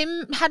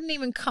hadn't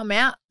even come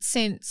out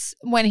since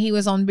when he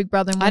was on Big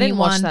Brother. And when I didn't he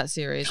won. watch that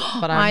series,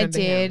 but I remember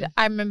did. him.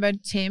 I remember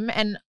Tim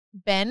and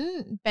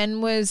Ben.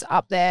 Ben was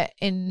up there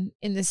in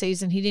the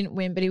season. He didn't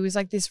win, but he was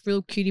like this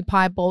real cutie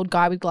pie bald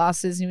guy with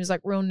glasses, and he was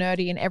like real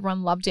nerdy, and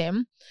everyone loved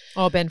him.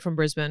 Oh, Ben from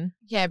Brisbane.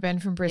 Yeah, Ben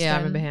from Brisbane. Yeah, I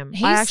remember him.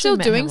 He's still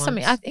doing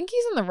something. I think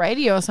he's on the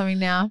radio or something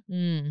now.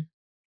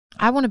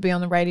 I want to be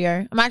on the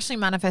radio. I'm actually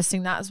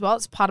manifesting that as well.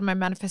 It's part of my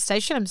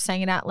manifestation. I'm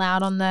saying it out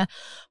loud on the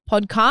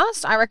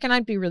podcast. I reckon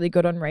I'd be really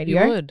good on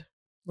radio. You would.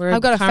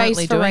 I've got a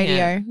face for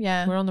radio.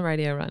 Yeah. We're on the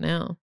radio right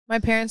now. My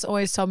parents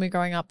always told me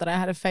growing up that I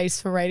had a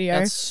face for radio.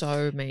 That's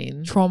so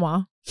mean.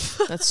 Trauma.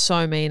 That's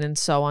so mean and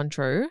so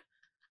untrue.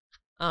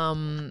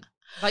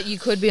 But you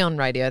could be on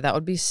radio. That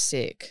would be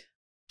sick.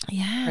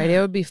 Yeah.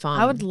 Radio would be fun.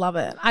 I would love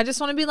it. I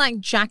just want to be like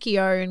Jackie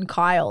O and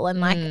Kyle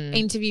and like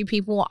interview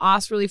people,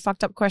 ask really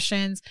fucked up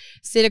questions,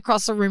 sit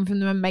across the room from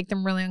them and make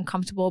them really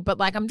uncomfortable. But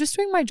like I'm just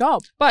doing my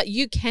job. But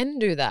you can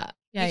do that.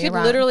 Yeah, you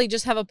could literally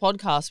just have a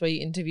podcast where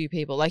you interview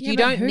people. Like you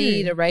don't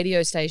need a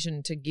radio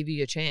station to give you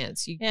your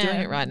chance. You're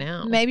doing it right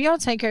now. Maybe I'll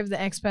take over the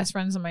ex-best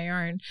friends on my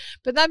own.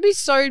 But that'd be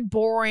so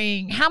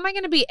boring. How am I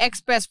going to be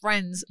ex-best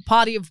friends,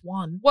 party of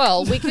one?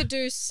 Well, we could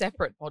do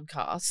separate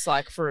podcasts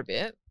like for a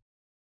bit.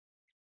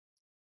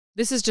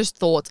 This is just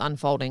thoughts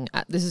unfolding.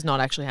 This is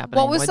not actually happening.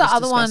 What was the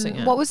other one?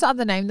 It. What was the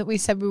other name that we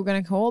said we were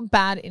going to call?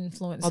 Bad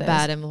Influences. Oh,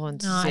 Bad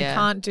Influences. No, I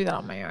can't do that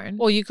on my own.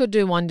 Well, you could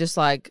do one just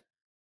like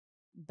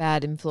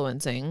bad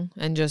influencing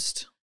and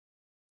just.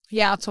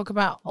 Yeah, I'll talk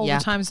about all the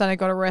times that I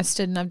got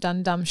arrested and I've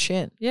done dumb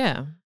shit.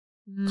 Yeah.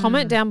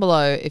 Comment down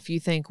below if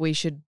you think we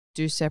should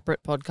do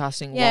separate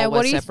podcasting while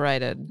we're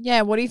separated.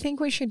 What do you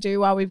think we should do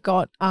while we've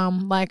got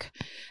like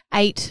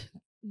 8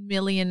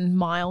 million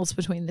miles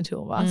between the two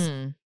of us?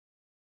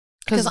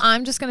 Because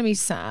I'm just going to be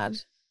sad.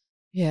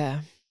 Yeah.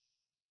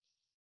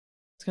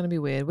 It's going to be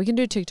weird. We can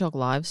do TikTok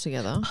lives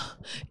together.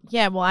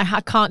 Yeah, well,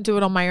 I can't do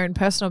it on my own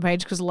personal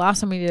page because the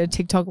last time we did a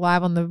TikTok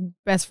live on the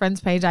best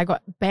friends page, I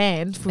got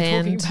banned for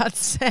talking about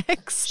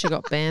sex. She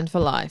got banned for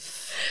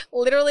life.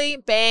 Literally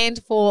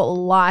banned for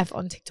life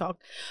on TikTok.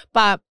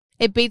 But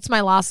it beats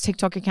my last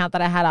TikTok account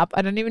that I had up.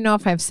 I don't even know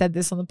if I've said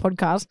this on the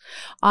podcast.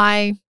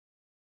 I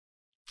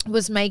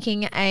was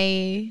making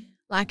a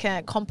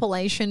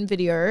compilation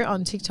video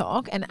on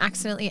TikTok and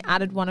accidentally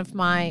added one of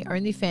my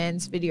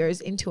OnlyFans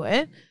videos into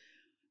it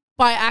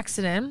by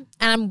accident.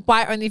 And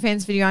by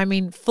OnlyFans video, I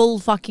mean full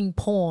fucking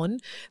porn,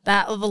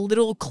 that of a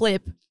little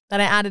clip that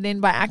I added in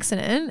by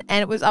accident,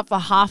 and it was up for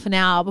half an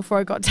hour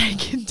before it got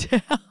taken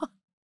down.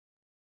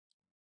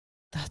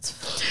 That's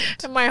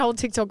fucked. And my whole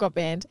TikTok got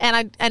banned,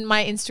 and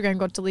my Instagram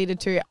got deleted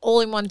too, all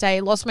in one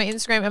day. Lost my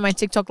Instagram and my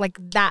TikTok like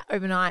that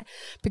overnight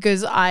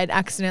because I'd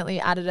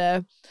accidentally added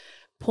a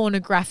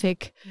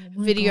pornographic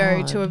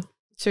video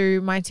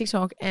to my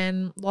TikTok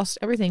and lost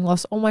everything.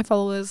 Lost all my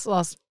followers.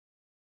 Lost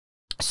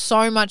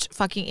so much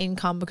fucking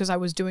income because I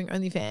was doing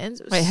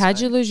OnlyFans. Wait, how'd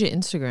you lose your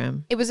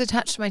Instagram? It was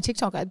attached to my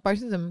TikTok. I had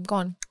both of them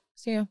gone.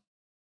 See ya.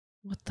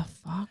 What the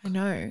fuck? I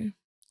know.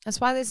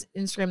 That's why this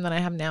Instagram that I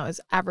have now is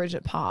average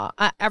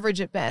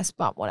at best,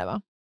 but whatever.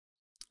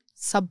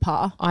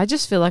 Subpar. I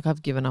just feel like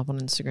I've given up on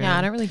Instagram. Yeah,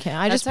 I don't really care.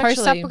 I just post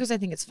up because I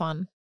think it's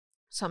fun.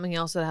 Something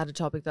else that I had a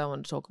topic that I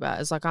wanted to talk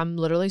about is like I'm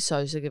literally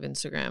so sick of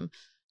Instagram.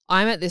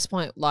 I'm at this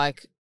point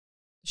like,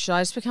 should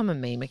I just become a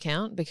meme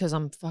account? Because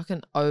I'm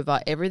fucking over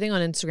everything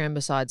on Instagram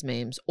besides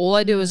memes. All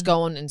I do is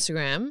go on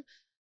Instagram,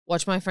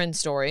 watch my friends'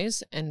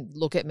 stories and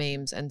look at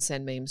memes and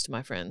send memes to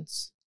my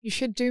friends. You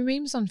should do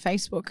memes on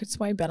Facebook. It's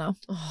way better.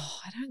 Oh,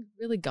 I don't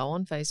really go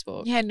on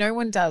Facebook. Yeah, no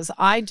one does.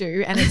 I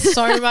do, and it's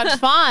so much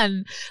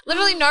fun.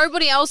 Literally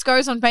nobody else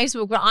goes on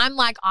Facebook, but I'm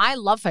like, I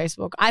love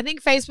Facebook. I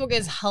think Facebook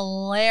is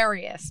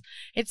hilarious.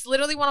 It's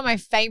literally one of my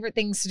favorite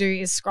things to do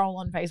is scroll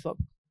on Facebook.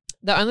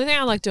 The only thing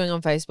I like doing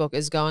on Facebook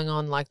is going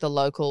on like the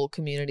local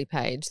community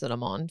page that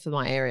I'm on for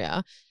my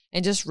area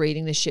and just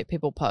reading the shit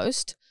people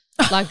post.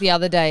 Like the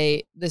other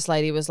day, this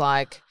lady was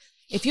like,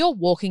 if you're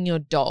walking your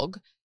dog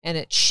and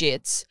it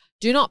shits,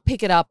 do not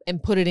pick it up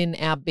and put it in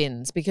our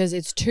bins because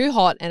it's too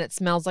hot and it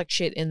smells like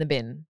shit in the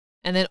bin.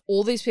 And then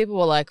all these people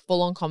were like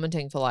full on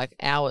commenting for like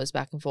hours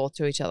back and forth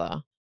to each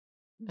other.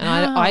 And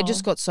I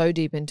just got so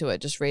deep into it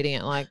just reading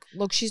it like,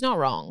 look, she's not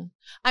wrong.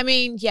 I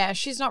mean, yeah,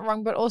 she's not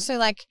wrong, but also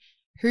like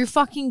who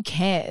fucking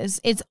cares?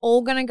 It's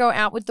all going to go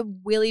out with the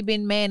wheelie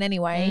bin man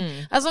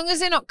anyway. As long as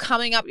they're not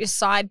coming up your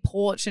side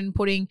porch and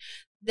putting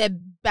their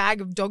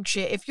bag of dog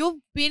shit. If your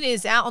bin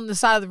is out on the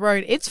side of the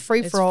road, it's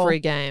free for all. It's free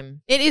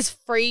game. It is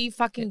free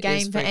fucking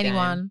game for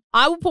anyone.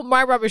 I will put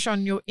my rubbish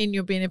in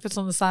your bin if it's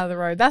on the side of the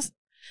road. That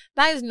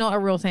is not a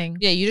real thing.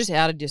 Yeah, you just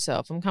outed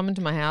yourself. I'm coming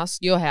to my house,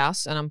 your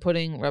house, and I'm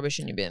putting rubbish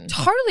in your bin.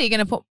 Totally going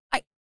to put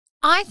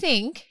I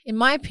think, in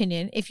my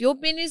opinion, if your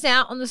bin is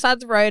out on the side of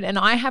the road and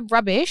I have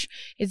rubbish,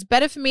 it's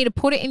better for me to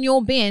put it in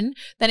your bin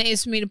than it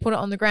is for me to put it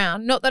on the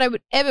ground. Not that I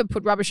would ever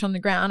put rubbish on the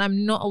ground.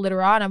 I'm not a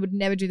litterer and I would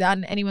never do that.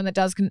 And anyone that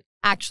does can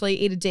actually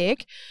eat a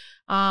dick.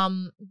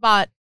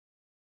 But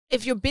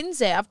if your bin's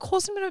there, of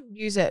course I'm going to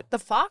use it. The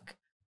fuck?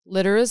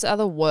 Litterers are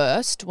the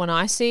worst. When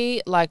I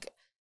see like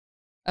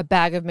a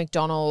bag of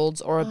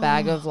McDonald's or a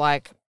bag of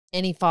like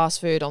any fast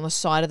food on the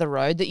side of the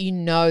road that you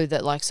know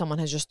that like someone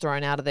has just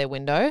thrown out of their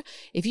window.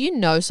 If you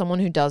know someone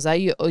who does that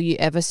or you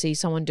ever see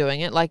someone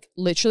doing it, like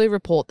literally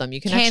report them.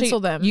 You can cancel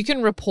them. You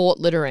can report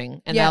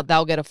littering and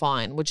they'll get a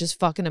fine, which is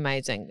fucking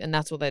amazing. And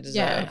that's what they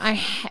deserve.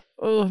 Yeah,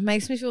 it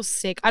makes me feel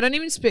sick. I don't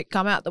even spit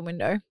gum out the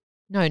window.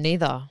 No,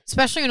 neither.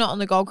 Especially not on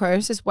the Gold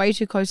Coast. It's way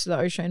too close to the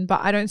ocean.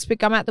 But I don't spit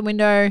gum out the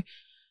window.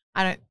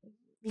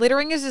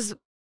 Littering is just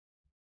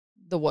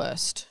the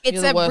worst.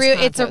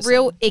 It's a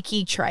real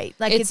icky trait.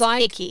 Like it's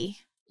like icky.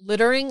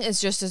 Littering is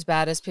just as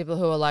bad as people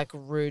who are like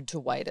rude to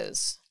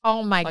waiters.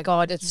 Oh my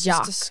God, it's yuck.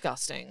 just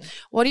disgusting.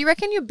 What do you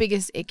reckon your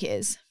biggest ick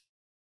is?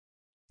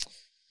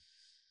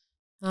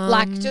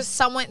 Like just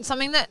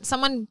something that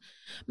someone,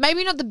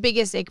 maybe not the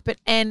biggest ick, but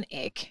an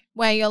ick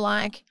where you're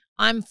like,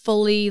 I'm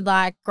fully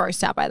like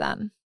grossed out by that.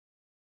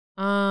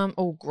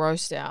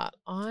 Grossed out.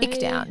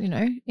 Icked out,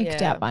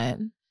 icked out by it.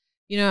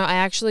 I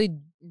actually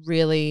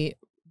really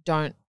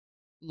don't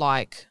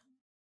like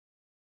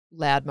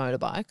loud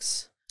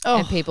motorbikes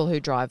and people who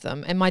drive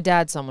them. And my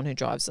dad's someone who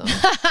drives them.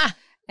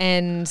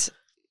 And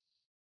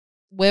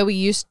where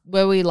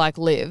we like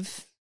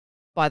live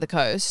by the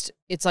coast,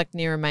 it's like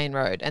near a main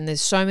road and there's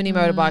so many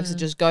motorbikes that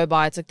just go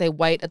by. It's like they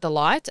wait at the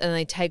light and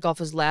they take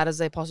off as loud as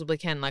they possibly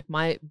can. Like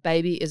my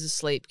baby is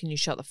asleep. Can you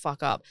shut the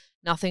fuck up?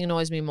 Nothing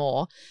annoys me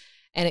more.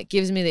 And it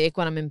gives me the ick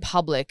when I'm in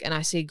public and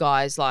I see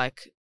guys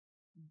like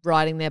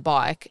riding their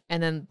bike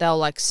and then they'll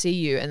like see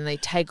you and they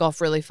take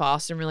off really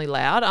fast and really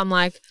loud. I'm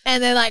like,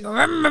 and they're like,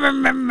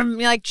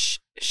 you're like,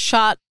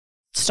 shut,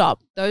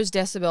 stop. Those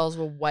decibels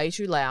were way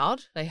too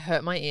loud. They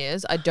hurt my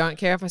ears. I don't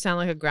care if I sound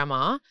like a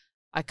grandma.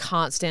 I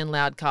can't stand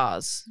loud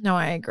cars. No,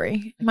 I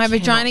agree. My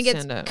vagina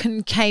gets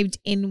concaved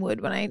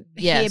inward when I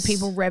hear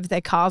people rev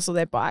their cars or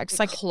their bikes.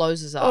 It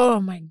closes up. Oh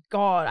my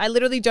God. I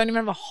literally don't even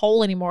have a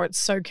hole anymore. It's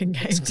so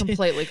concaved. It's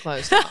completely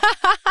closed up.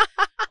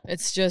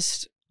 It's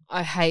just,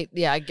 I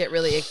get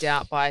really icked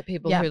out by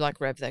people who like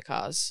rev their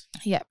cars.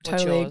 Yeah,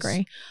 totally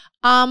agree.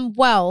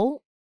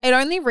 Well, it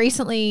only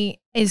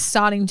recently is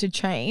starting to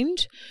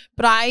change,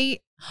 but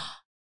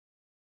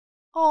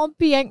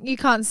Bianca, you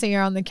can't see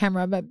her on the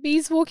camera, but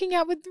B's walking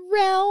out with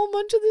Realm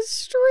onto the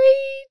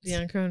street.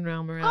 Bianca and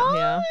Realm are out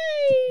here.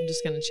 I'm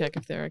just going to check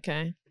if they're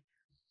okay.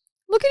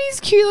 Look at his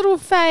cute little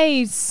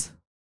face.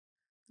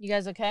 You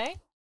guys okay?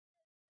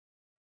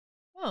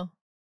 Oh.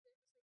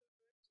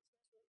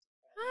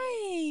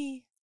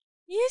 Hi.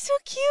 You're so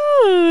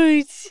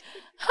cute.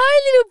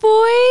 Hi, little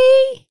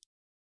boy.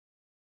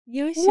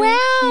 You're so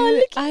cute.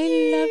 Look at I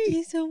you. love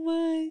you so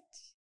much.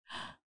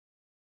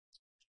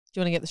 Do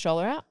you want to get the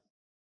stroller out?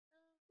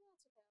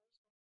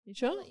 You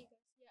sure?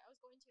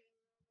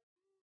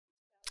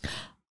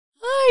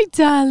 Hi,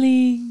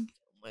 darling.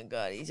 Oh my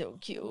God, he's so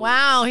cute.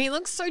 Wow, he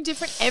looks so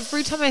different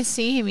every time I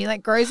see him. He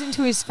like grows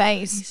into his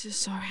face. He's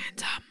just so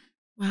handsome.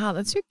 Wow,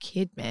 that's your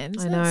kid, man.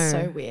 Isn't I know. that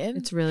so weird?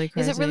 It's really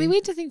crazy. Is it really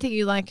weird to think that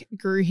you like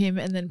grew him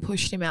and then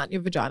pushed him out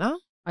your vagina?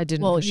 I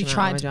didn't. Well, push you him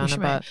tried out to my push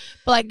vagina, him out,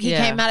 but like he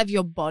came out of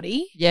your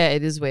body. Yeah,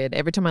 it is weird.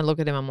 Every time I look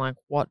at him, I'm like,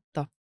 what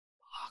the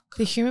fuck?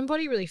 The human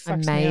body really fucks I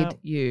me made up.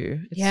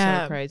 you. It's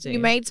so crazy. You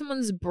made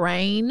someone's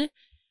brain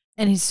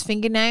and his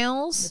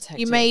fingernails.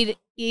 You made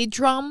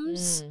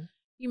eardrums.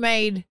 You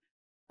made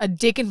a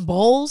dick and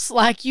balls.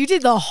 Like you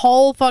did the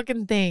whole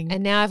fucking thing.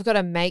 And now I've got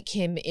to make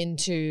him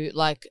into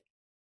like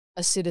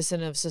a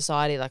citizen of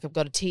society. Like I've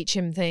got to teach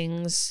him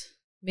things.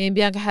 Me and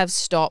Bianca have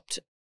stopped.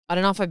 I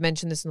don't know if I've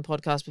mentioned this in the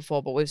podcast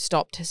before, but we've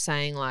stopped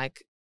saying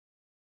like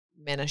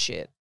men are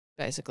shit,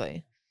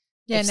 basically.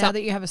 Yeah, now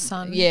that you have a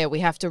son. Yeah, we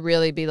have to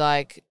really be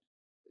like,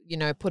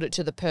 put it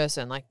to the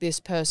person. Like this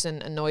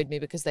person annoyed me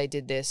because they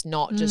did this,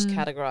 not just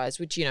categorize,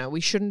 which,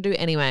 we shouldn't do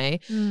anyway.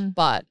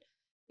 But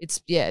it's,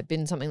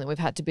 been something that we've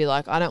had to be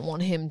like, I don't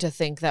want him to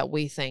think that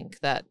we think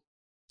that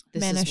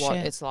this Men is are what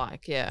shit. it's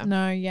like. Yeah.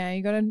 No, yeah,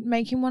 you got to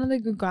make him one of the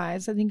good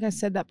guys. I think I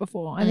said that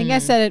before. I think I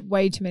said it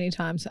way too many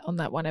times on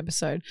that one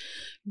episode.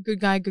 Good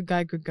guy, good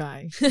guy, good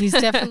guy. He's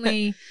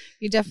definitely,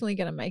 you're definitely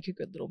going to make a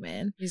good little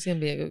man. He's going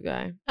to be a good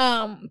guy.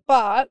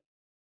 But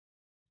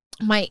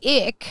my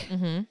ick,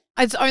 Mm-hmm.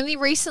 it's only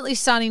recently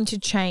starting to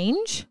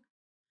change.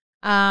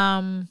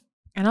 And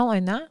I'll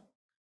own that.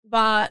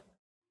 But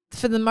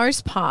for the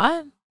most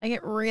part, I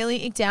get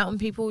really icked out when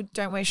people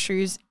don't wear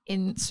shoes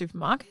in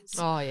supermarkets.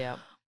 Oh, yeah.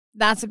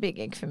 That's a big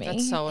ick for me.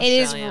 That's so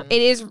Australian.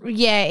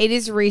 It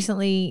is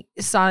recently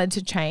started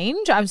to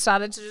change. I've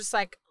started to just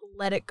like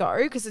let it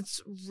go because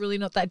it's really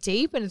not that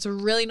deep and it's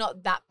really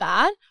not that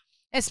bad,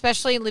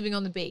 especially living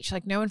on the beach.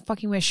 Like no one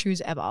fucking wears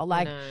shoes ever.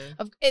 Like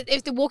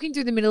if they're walking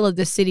through the middle of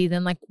the city,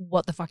 then like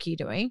what the fuck are you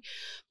doing?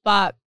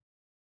 But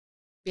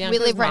Bianca's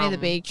we live right near the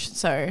mum, beach,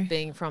 so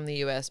being from the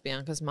US,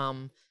 Bianca's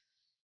mum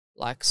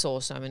like saw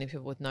so many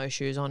people with no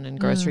shoes on in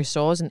grocery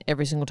stores, and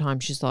every single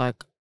time she's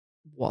like,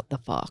 what the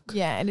fuck?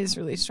 yeah, it is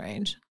really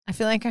strange. I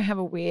feel like I have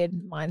a weird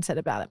mindset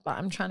about it, but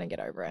I'm trying to get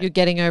over it. You're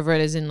getting over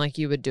it as in like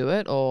you would do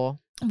it, or?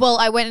 Well,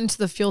 I went into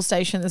the fuel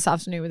station this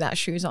afternoon without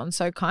shoes on,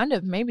 so kind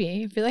of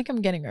maybe. I feel like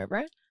I'm getting over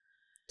it.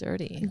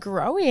 Dirty.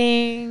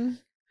 Growing.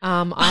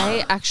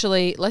 I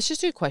actually, let's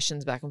just do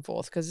questions back and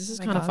forth because this is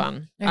kind of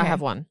fun. Okay. I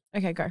have one.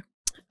 Okay, go.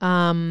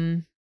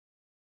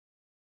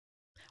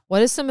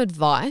 What is some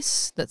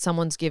advice that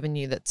someone's given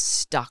you that's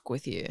stuck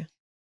with you?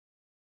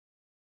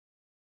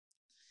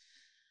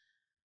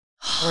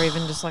 Or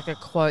even just like a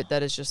quote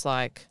that is just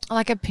like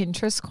a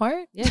Pinterest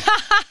quote? Yeah.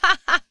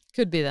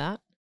 Could be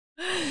that.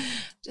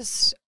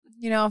 Just,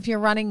 if you're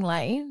running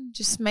late,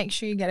 just make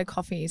sure you get a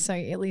coffee so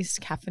you're at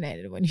least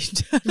caffeinated when you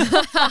turn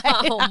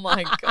Oh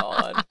my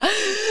God.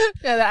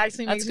 Yeah, that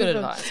actually That's makes good me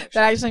feel, advice.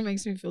 that actually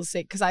makes me feel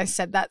sick because I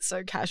said that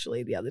so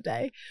casually the other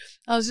day.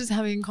 I was just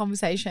having a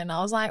conversation.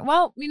 I was like,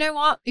 well, you know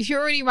what? If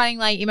you're already running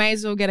late, you may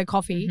as well get a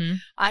coffee. Mm-hmm.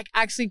 I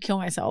actually kill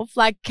myself.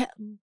 Like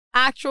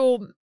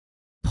actual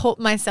put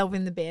myself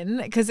in the bin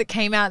because it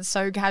came out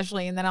so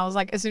casually, and then I was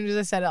like, as soon as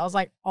I said it, I was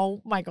like,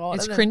 oh my God.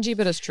 It's cringy,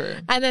 but it's true.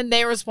 And then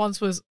their response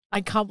was,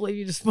 I can't believe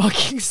you just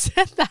fucking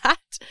said that.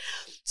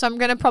 So I'm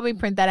going to probably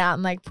print that out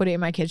and like put it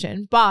in my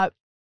kitchen. But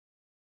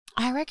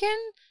I reckon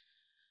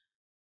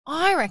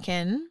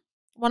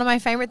one of my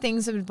favorite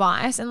things of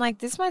advice, and like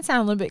this might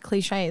sound a little bit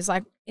cliche, is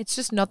like, it's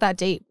just not that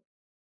deep.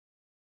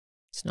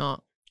 It's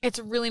not. It's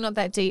really not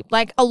that deep.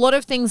 Like a lot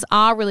of things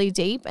are really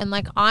deep, and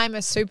like I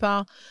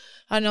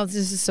don't know if this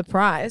is a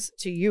surprise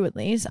to you at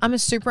least. I'm a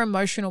super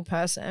emotional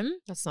person.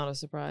 That's not a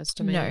surprise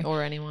to me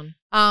or anyone.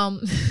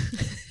 I'm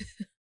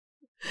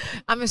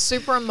a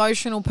super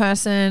emotional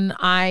person.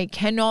 I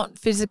cannot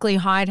physically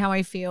hide how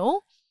I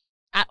feel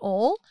at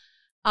all.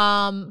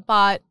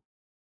 But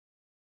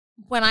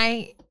when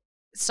I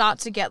start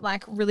to get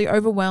like really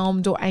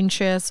overwhelmed or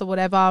anxious or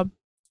whatever,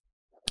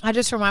 I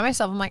just remind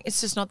myself, I'm like,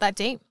 it's just not that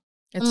deep.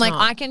 I'm like,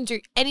 I can do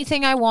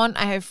anything I want.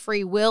 I have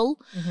free will.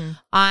 Mm-hmm.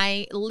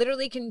 I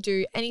literally can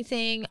do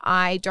anything.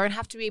 I don't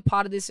have to be a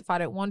part of this if I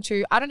don't want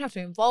to. I don't have to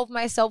involve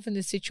myself in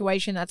the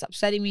situation that's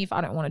upsetting me if I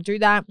don't want to do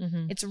that.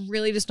 Mm-hmm. It's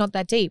really just not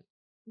that deep.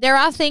 There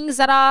are things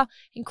that are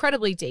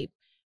incredibly deep,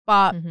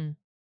 but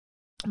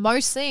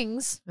most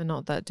things are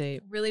not that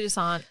deep. Really just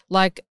aren't.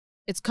 Like,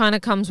 it kind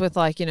of comes with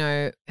like,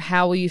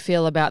 how will you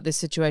feel about this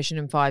situation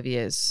in 5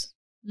 years?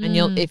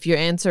 And if your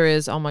answer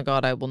is, oh my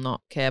God, I will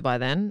not care by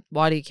then,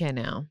 why do you care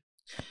now?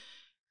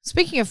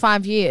 Speaking of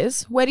 5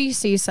 years, where do you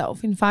see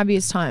yourself in 5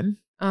 years' time?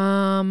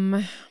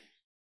 Where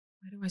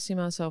do I see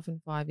myself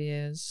in 5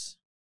 years?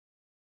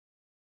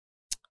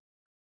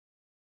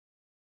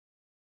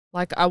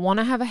 Like, I want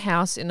to have a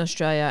house in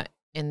Australia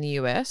and the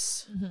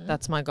US. Mm-hmm.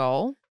 That's my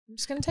goal. I'm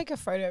just going to take a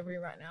photo of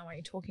you right now while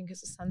you're talking because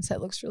the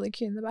sunset looks really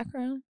cute in the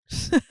background.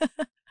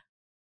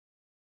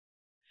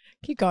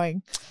 Keep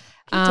going.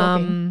 Keep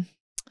talking.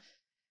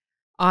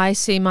 I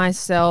see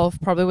myself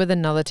probably with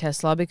another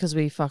Tesla because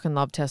we fucking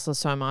love Tesla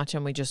so much,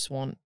 and we just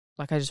want,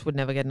 like, I just would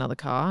never get another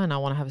car, and I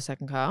want to have a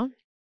second car.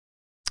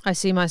 I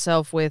see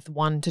myself with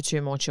 1 to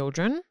 2 more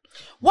children.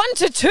 1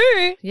 to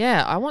 2?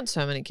 Yeah, I want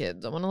so many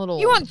kids. I want a little.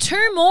 You want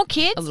 2 more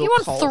kids? You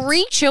want cult.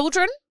 3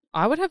 children?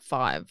 I would have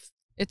 5.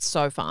 It's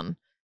so fun.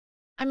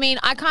 I mean,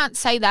 I can't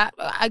say that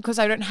because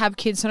I don't have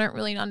kids, so I don't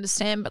really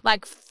understand, but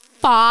like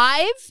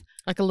 5?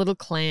 Like a little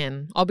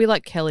clan. I'll be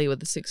like Kelly with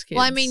the 6 kids.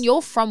 Well, I mean,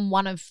 you're from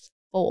one of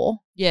 4.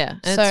 Yeah,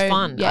 and so, it's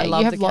fun. Yeah, I love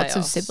you have the lots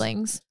of chaos.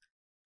 siblings.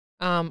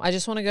 I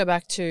just want to go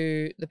back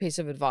to the piece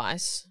of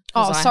advice.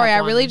 Oh, sorry, I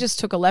really just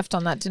took a left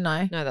on that, didn't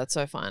I? No, that's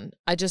so fine.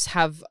 I just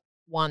have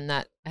one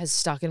that has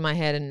stuck in my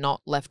head and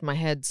not left my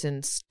head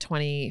since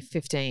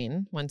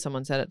 2015 when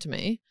someone said it to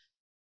me.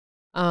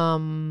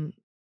 So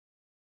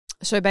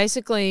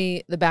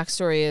basically the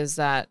backstory is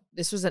that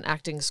this was an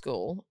acting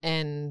school,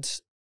 and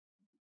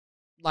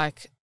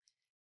like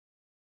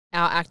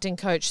our acting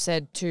coach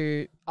said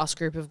to us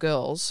group of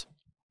girls,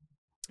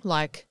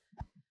 like,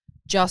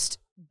 just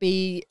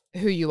be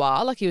who you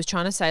are. Like, he was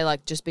trying to say,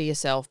 like, just be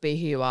yourself, be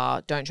who you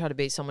are. Don't try to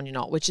be someone you're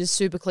not, which is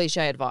super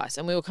cliche advice.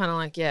 And we were kind of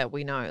like, yeah,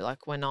 we know,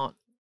 like, we're not,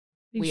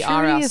 we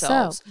are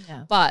ourselves.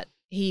 Yeah. But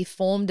he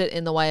formed it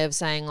in the way of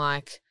saying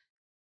like,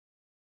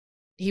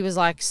 he was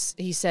like,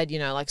 he said, you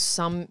know, like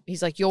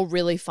he's like, you're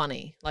really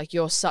funny. Like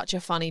you're such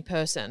a funny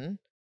person,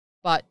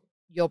 but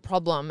your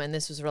problem, and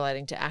this was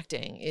relating to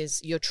acting,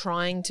 is you're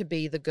trying to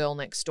be the girl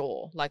next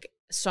door. Like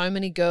so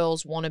many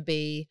girls want to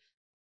be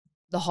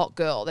the hot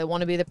girl. They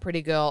want to be the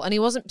pretty girl. And he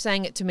wasn't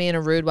saying it to me in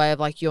a rude way of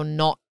like, you're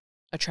not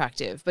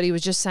attractive, but he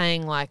was just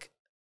saying like,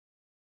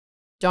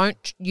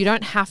 you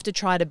don't have to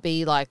try to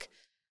be like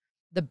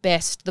the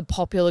best, the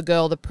popular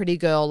girl, the pretty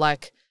girl.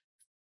 Like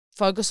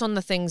focus on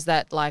the things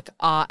that like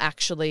are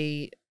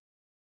actually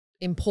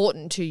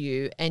important to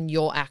you and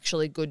your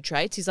actually good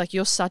traits. He's like,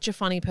 you're such a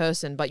funny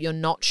person, but you're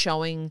not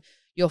showing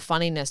your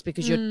funniness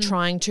because you're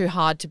trying too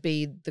hard to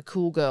be the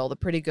cool girl, the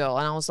pretty girl.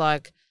 And I was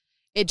like,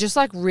 it just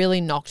like really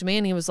knocked me.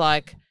 And he was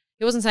like,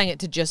 he wasn't saying it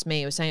to just me.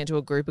 He was saying it to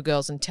a group of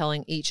girls and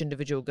telling each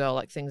individual girl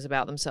like things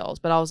about themselves.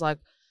 But I was like,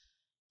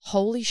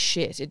 holy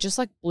shit. It just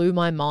like blew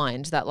my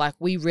mind that like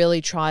we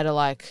really try to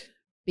like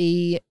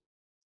be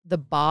the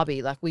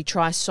Barbie. Like we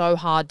try so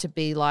hard to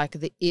be like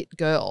the it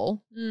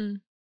girl.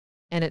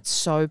 And it's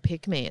so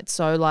pick me. It's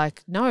so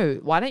like, no,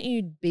 why don't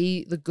you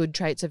be the good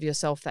traits of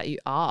yourself that you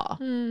are?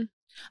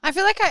 I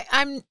feel like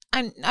I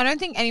don't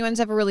think anyone's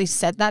ever really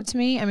said that to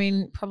me. I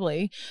mean,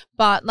 probably,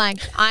 but like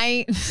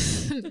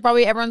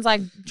probably everyone's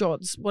like,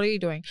 Jords, what are you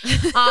doing?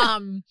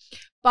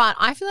 But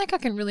I feel like I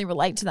can really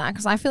relate to that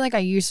because I feel like I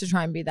used to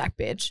try and be that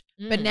bitch,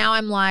 but now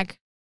I'm like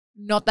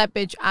not that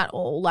bitch at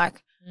all.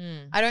 Like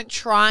I don't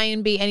try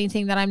and be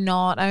anything that I'm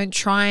not. I don't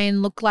try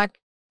and look like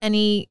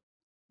anyone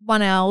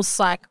else.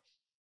 Like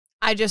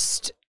I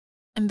just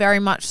am very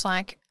much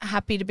like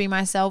happy to be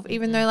myself,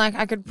 even though like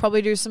I could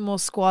probably do some more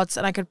squats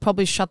and I could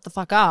probably shut the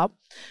fuck up,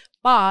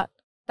 but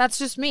that's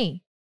just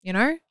me, you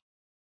know?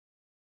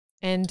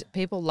 And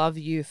people love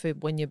you for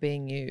when you're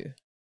being you.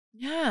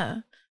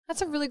 Yeah.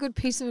 That's a really good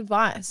piece of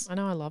advice. I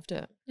know, I loved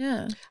it.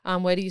 Yeah.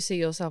 Where do you see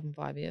yourself in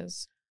 5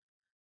 years?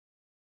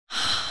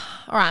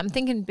 All right, I'm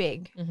thinking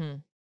big.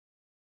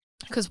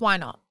 Because why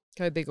not?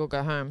 Go big or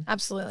go home.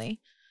 Absolutely.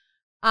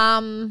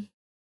 I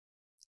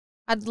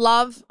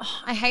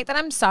hate that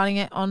I'm starting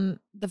it on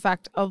the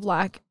fact of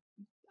like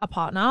a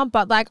partner,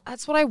 but like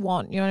that's what I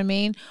want. You know what I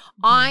mean?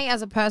 I,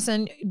 as a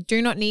person,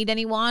 do not need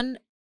anyone.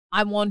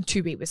 I want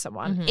to be with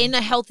someone in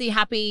a healthy,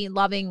 happy,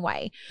 loving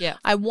way. Yeah.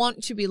 I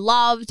want to be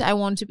loved. I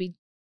want to be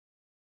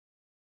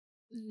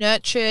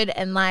nurtured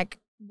and like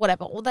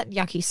whatever, all that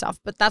yucky stuff,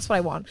 but that's what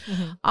I want.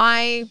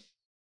 I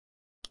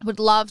would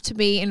love to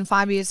be in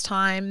 5 years'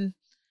 time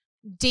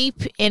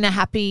deep in a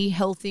happy,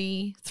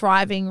 healthy,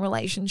 thriving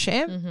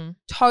relationship,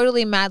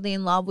 totally madly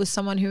in love with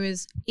someone who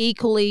is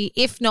equally,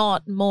 if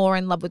not more,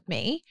 in love with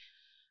me.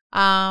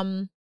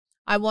 I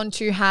want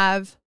to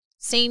have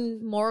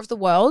seen more of the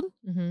world.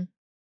 In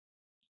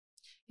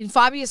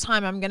 5 years'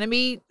 time, I'm going to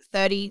be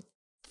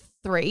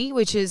 33,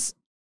 which is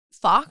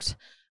fucked.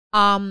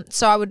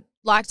 So I would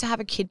like to have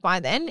a kid by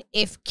then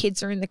if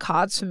kids are in the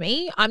cards for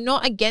me. I'm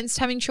not against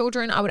having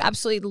children. I would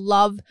absolutely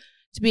love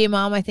to be a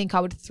mom. I think I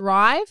would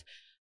thrive.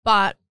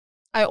 But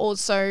I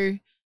also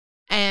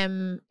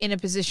am in a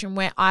position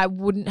where I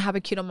wouldn't have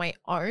a kid on my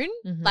own.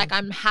 Like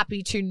I'm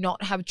happy to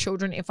not have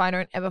children if I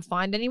don't ever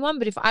find anyone.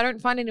 But if I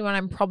don't find anyone,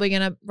 I'm probably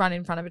going to run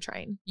in front of a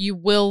train. You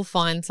will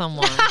find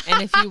someone.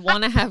 And if you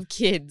want to have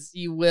kids,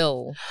 you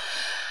will.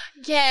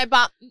 Yeah,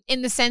 but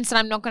in the sense that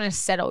I'm not going to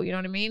settle, you know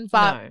what I mean?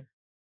 But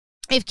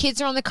if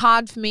kids are on the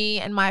card for me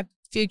and my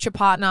future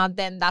partner,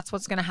 then that's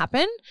what's going to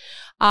happen.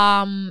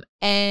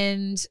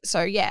 And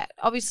so, yeah,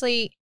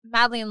 obviously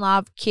madly in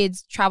love,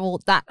 kids,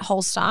 travel, that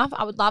whole stuff.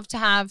 I would love to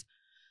have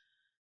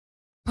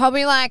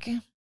probably like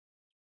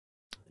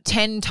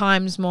 10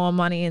 times more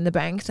money in the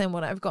bank than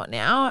what I've got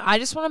now. I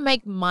just want to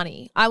make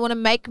money. I want to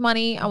make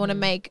money. I want to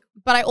make,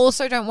 but I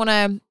also don't want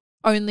to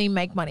only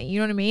make money. You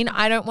know what I mean?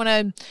 I don't want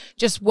to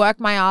just work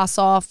my ass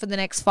off for the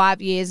next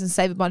 5 years and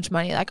save a bunch of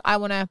money. Like I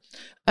want to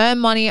earn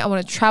money. I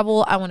want to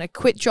travel. I want to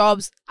quit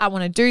jobs. I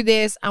want to do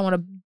this. I want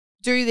to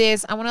do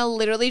this. I want to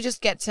literally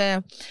just get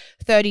to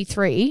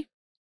 33,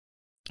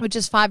 which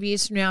is 5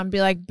 years from now, and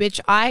be like, bitch,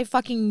 I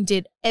fucking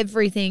did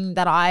everything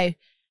that I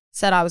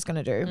said I was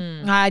going to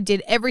do. I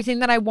did everything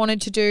that I wanted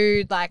to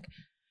do. Like,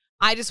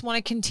 I just want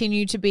to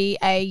continue to be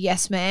a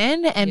yes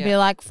man and be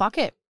like, fuck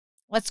it.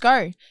 Let's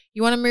go.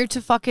 You want to move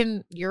to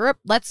fucking Europe?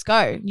 Let's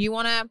go. You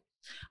want to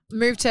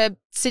move to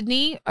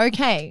Sydney?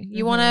 Okay.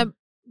 You want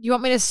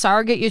me to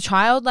surrogate your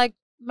child? Like,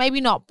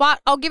 maybe not,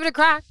 but I'll give it a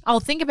crack. I'll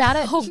think about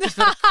it. I'll give it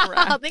a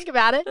crack. I'll think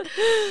about it.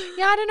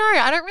 Yeah, I don't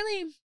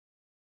know.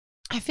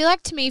 I feel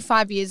like to me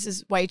 5 years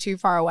is way too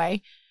far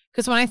away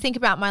because when I think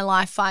about my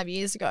life 5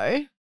 years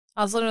ago,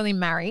 I was literally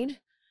married,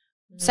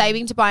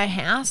 saving to buy a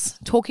house,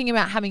 talking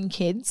about having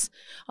kids.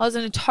 I was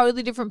in a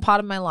totally different part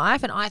of my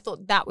life and I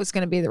thought that was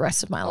going to be the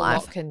rest of my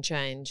life. A lot can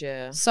change,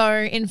 yeah. So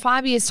in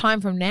 5 years'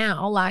 time from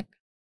now, like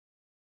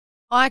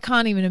I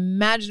can't even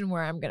imagine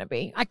where I'm going to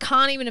be. I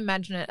can't even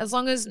imagine it. As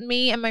long as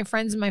me and my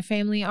friends and my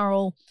family are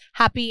all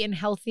happy and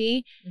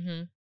healthy,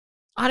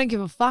 I don't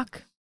give a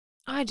fuck.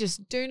 I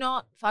just do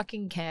not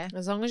fucking care.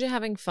 As long as you're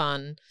having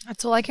fun.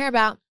 That's all I care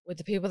about. With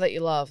the people that you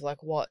love,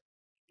 like what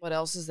what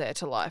else is there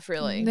to life,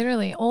 really?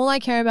 Literally, all I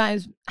care about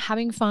is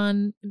having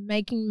fun,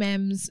 making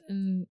memes,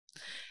 and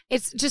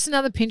it's just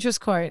another Pinterest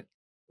quote: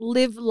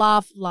 "Live,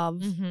 laugh, love."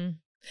 Mm-hmm.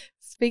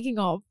 Speaking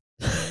of,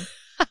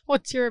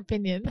 what's your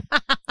opinion?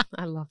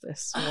 I love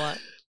this. What?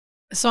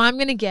 So I'm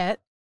gonna get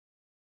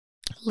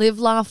 "Live,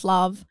 laugh,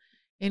 love"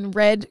 in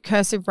red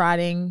cursive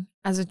writing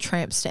as a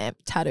tramp stamp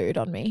tattooed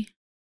on me.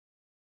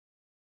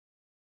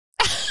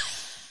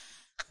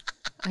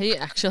 Are you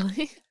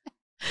actually?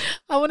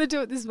 I want to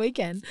do it this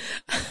weekend.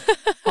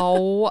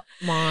 Oh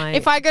my!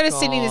 If I go to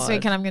Sydney this God.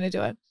 weekend, I'm going to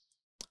do it.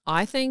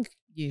 I think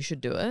you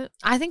should do it.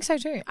 I think so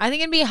too. I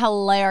think it'd be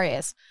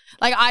hilarious.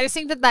 Like, I just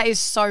think that is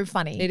so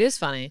funny. It is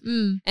funny,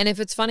 Mm, and if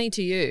it's funny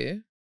to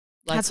you,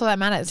 like, that's all that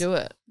matters. do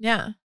it.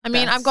 Yeah. I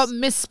mean, I've got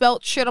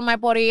misspelt shit on my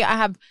body. I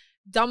have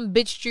dumb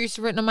bitch juice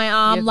written on my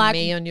arm. You have Like,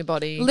 me on your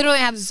body. literally,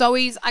 I have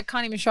Zoe's. I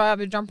can't even show I have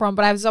a jumper on,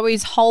 but I have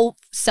Zoe's whole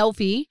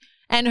selfie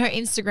and her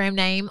Instagram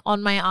name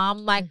on my arm.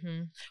 Like,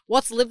 Mhm.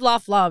 what's live,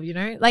 laugh, love, you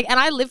know? Like, and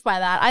I live by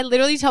that. I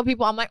literally tell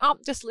people, I'm like, oh,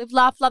 just live,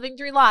 laugh, loving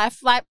through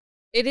life. Like,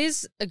 It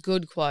is a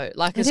good quote.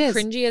 Like, It as is.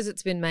 cringy as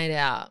it's been made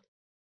out,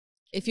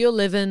 if you're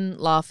living,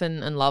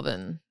 laughing, and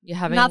loving, you're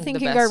having nothing the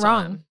can best go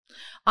wrong. time.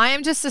 I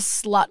am just a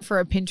slut for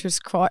a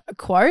Pinterest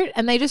quote,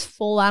 and they just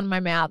fall out of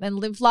my mouth. And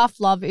live, laugh,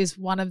 love is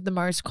one of the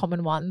most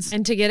common ones.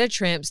 And to get a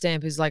tramp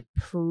stamp is like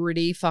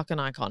pretty fucking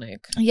iconic.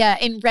 Yeah,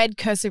 in red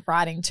cursive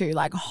writing too,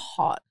 like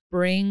hot.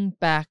 Bring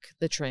back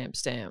the tramp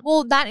stamp.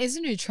 Well, that is a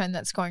new trend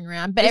that's going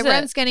around, but Is it?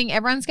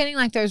 everyone's getting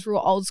like those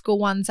real old school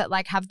ones that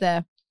like have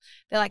they're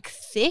like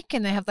thick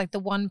and they have like the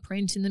one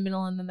print in the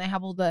middle and then they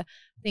have all the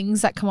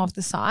things that come off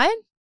the side.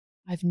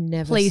 I've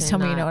never. Please seen tell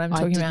me you that. know what I'm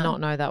talking I about. did not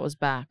know that was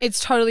back. It's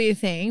totally a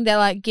thing. They're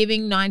like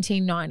giving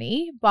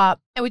 1990, but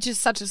which is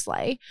such a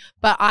slay.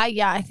 But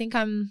I think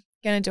I'm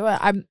gonna do it.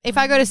 If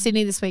I go to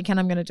Sydney this weekend,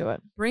 I'm gonna do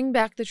it. Bring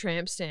back the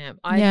tramp stamp.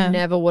 I Yeah.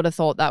 never would have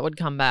thought that would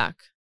come back.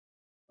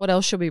 What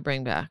else should we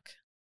bring back?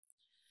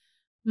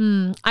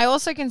 I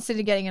also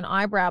consider getting an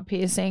eyebrow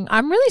piercing.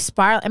 I'm really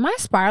spiraling. Am I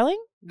spiraling?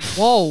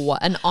 Whoa,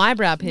 an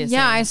eyebrow piercing.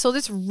 Yeah, I saw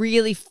this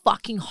really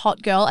fucking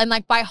hot girl. And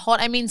like by hot,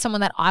 I mean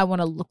someone that I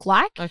want to look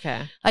like.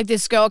 Okay. Like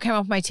this girl came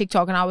off my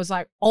TikTok and I was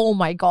like, oh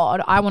my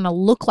God, I want to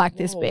look like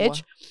this Whoa.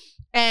 bitch.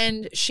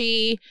 And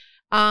she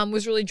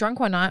was really drunk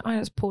one night. I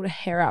just pulled a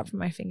hair out from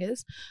my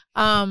fingers.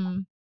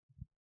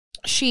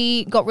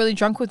 She got really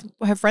drunk with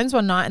her friends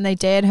one night and they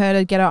dared her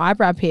to get her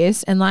eyebrow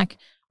pierced. And like,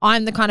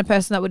 I'm the kind of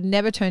person that would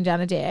never turn down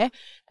a dare.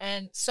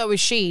 And so is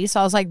she. So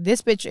I was like,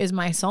 this bitch is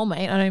my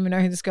soulmate. I don't even know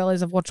who this girl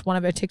is. I've watched one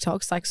of her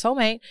TikToks, like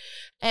soulmate.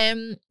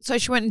 And so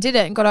she went and did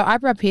it and got her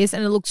eyebrow pierced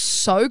and it looked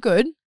so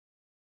good.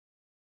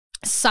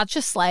 Such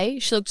a slay.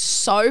 She looked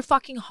so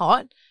fucking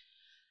hot.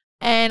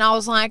 And I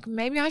was like,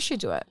 maybe I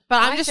should do it.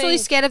 But I'm just really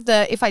scared of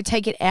if I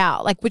take it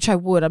out, like, which I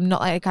would. I'm not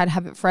like I'd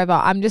have it forever.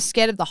 I'm just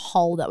scared of the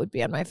hole that would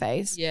be on my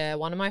face. Yeah,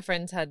 one of my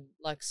friends had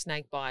like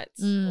snake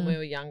bites Mm. when we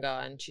were younger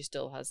and she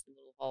still has the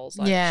little holes.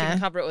 Like, Yeah. she can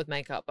cover it with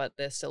makeup, but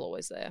they're still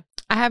always there.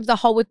 I have the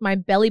hole with my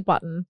belly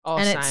button Oh,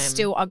 and it's same.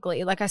 still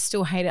ugly. Like, I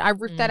still hate it. I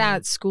ripped that out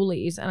at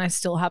schoolies and I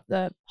still have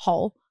the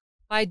hole.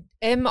 I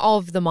am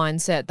of the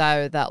mindset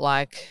though that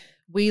like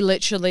we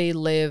literally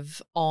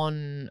live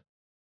on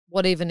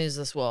what even is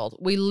this world?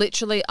 We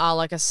literally are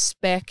like a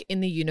speck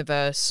in the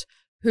universe.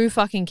 Who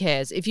fucking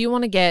cares? If you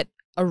want to get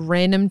a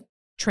random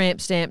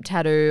tramp stamp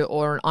tattoo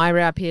or an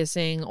eyebrow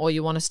piercing or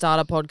you want to start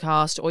a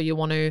podcast or you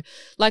want to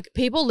like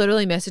people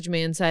literally message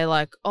me and say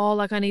like, oh,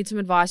 like I need some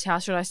advice. How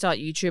should I start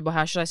YouTube or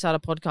how should I start a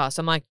podcast?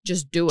 I'm like,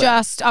 just do it.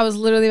 I was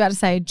literally about to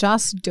say,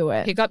 just do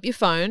it. Pick up your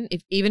phone.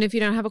 Even if you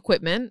don't have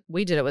equipment,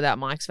 we did it without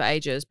mics for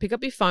ages. Pick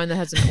up your phone that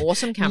has an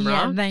awesome camera.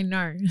 Yeah, they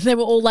know. They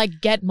were all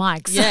like, get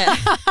mics. Yeah.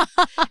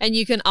 And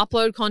you can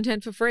upload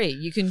content for free.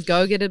 You can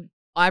go get a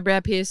eyebrow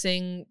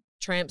piercing,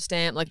 tramp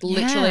stamp, like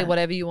literally Yeah.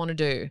 whatever you want to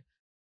do.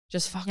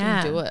 Just fucking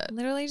do it.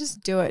 Literally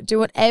just do it. Do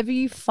whatever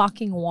you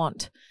fucking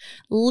want.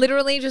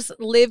 Literally just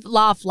live,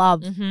 laugh,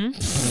 love.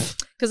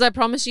 Because I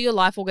promise you your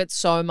life will get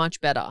so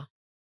much better.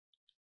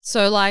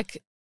 So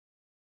like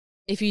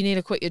if you need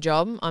to quit your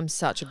job, I'm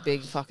such a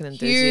big fucking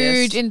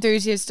enthusiast. Huge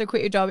enthusiast to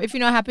quit your job. If you're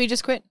not happy,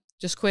 just quit.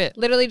 Just quit.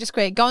 Literally just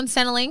quit. Go on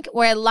Centrelink.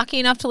 We're lucky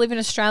enough to live in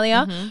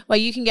Australia Mhm. where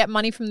you can get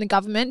money from the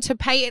government to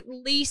pay at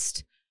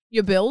least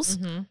your bills.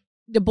 Mhm.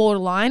 The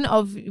borderline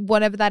of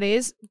whatever that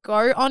is.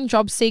 Go on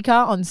Job Seeker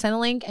on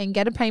Centrelink and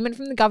get a payment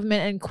from the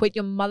government and quit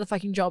your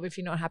motherfucking job if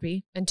you're not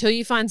happy. Until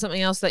you find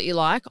something else that you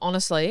like,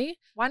 honestly,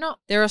 Why not?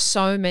 there are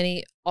so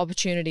many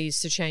opportunities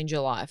to change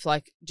your life.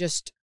 Like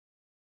just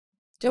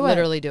Do it.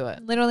 literally do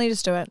it. Literally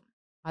just do it.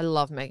 I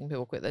love making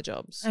people quit their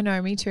jobs. I know,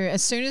 me too.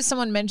 As soon as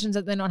someone mentions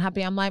that they're not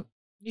happy, I'm like,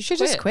 you should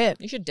just quit.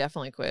 You should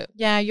definitely quit.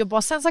 Yeah, your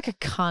boss sounds like a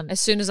cunt. As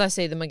soon as I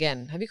see them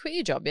again, have you quit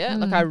your job yet?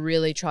 Like I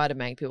really try to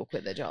make people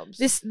quit their jobs.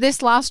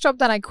 This last job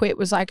that I quit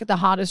was like the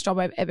hardest job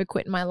I've ever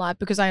quit in my life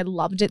because I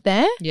loved it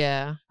there.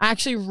 Yeah. I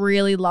actually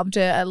really loved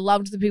it. I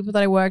loved the people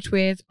that I worked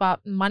with,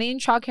 but money in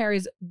childcare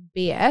is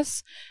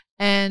BS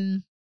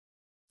and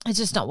it's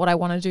just not what I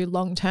want to do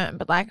long term.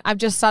 But like I've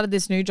just started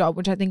this new job,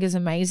 which I think is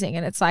amazing.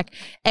 And it's like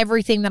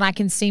everything that I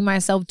can see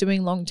myself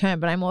doing long term.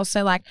 But I'm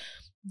also like,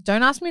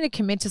 don't ask me to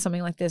commit to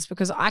something like this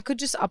because I could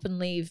just up and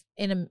leave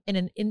in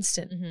an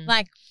instant. Mhm.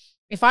 Like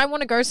if I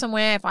want to go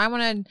somewhere, if I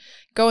want to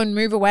go and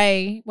move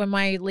away when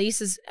my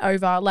lease is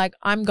over, like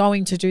I'm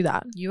going to do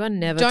that. You are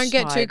never Don't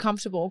get too tied.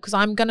 comfortable because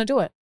I'm going to do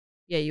it.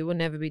 Yeah, you're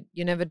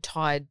never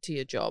tied to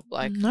your job.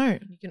 Like No.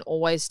 you can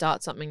always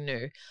start something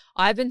new.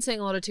 I've been seeing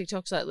a lot of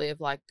TikToks lately of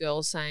like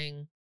girls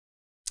saying,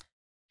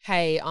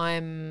 hey,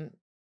 I'm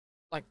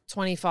like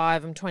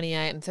 25, I'm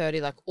 28, I'm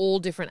 30, like all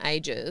different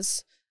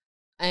ages.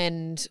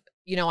 And,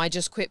 you know, I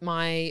just quit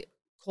my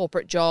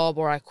corporate job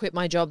or I quit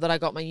my job that I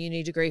got my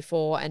uni degree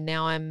for and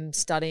now I'm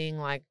studying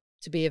like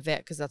to be a vet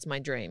because that's my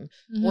dream.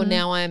 Or Mhm.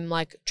 now I'm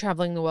like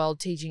traveling the world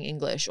teaching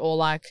English or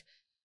like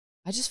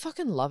I just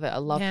fucking love it. I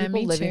love Yeah,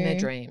 people me living their too.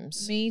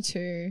 dreams. Me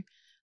too.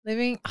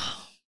 Living.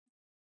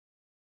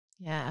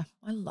 Yeah,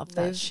 I love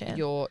that Live shit.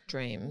 your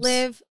dreams.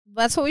 Live.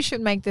 That's what we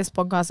should make this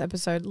podcast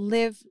episode.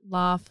 Live,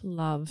 laugh,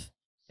 love.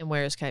 And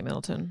where is Kate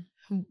Middleton?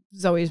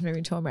 Zoe's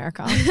moving to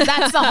America.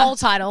 That's the whole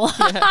title.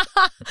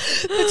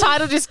 The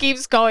title just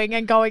keeps going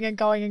and going and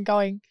going and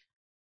going.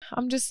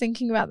 I'm just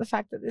thinking about the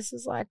fact that this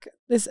is like,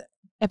 this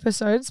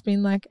episode's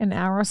been like an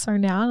hour or so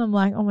now. And I'm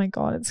like, oh my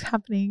God, it's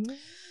happening.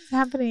 It's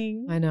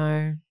happening. I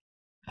know.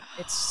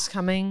 It's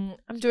coming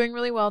I'm doing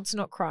really well to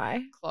not cry.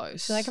 I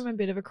close. feel like I'm a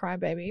bit of a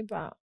crybaby,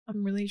 but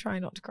I'm really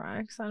trying not to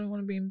cry because I don't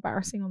want to be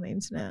embarrassing on the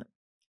internet.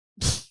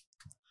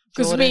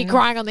 Because me Jordyn-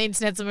 crying on the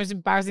internet's the most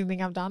embarrassing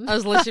thing I've done. I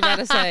was literally about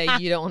to say,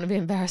 you don't want to be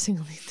embarrassing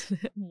on the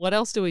internet. What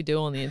else do we do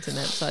on the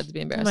internet besides be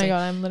Oh embarrassing? my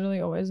God, I'm literally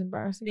always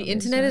embarrassing. The on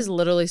internet is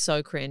literally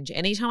so cringe.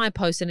 Anytime I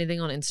post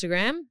anything on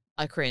Instagram,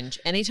 I cringe.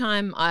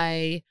 Anytime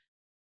I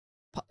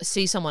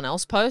see someone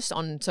else post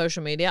on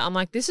social media, I'm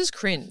like, this is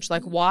cringe.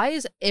 Like, why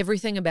is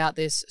everything about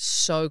this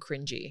so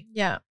cringy?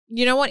 Yeah.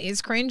 You know what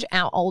is cringe?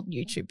 Our old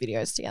YouTube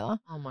videos together.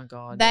 Oh my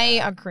God. They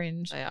yeah. are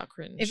cringe. They are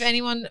cringe. If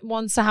anyone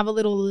wants to have a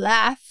little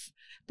laugh,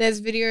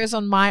 there's videos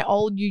on my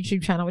old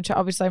YouTube channel, which I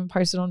obviously haven't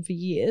posted on for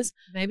years.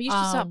 Maybe you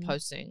should start um,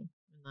 posting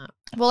that.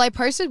 Well, I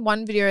posted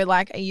one video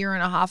like a year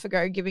and a half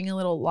ago giving a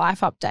little life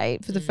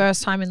update for the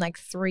first time in like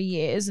 3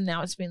 years. And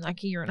now it's been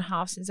like a year and a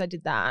half since I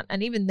did that.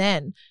 And even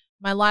then,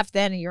 my life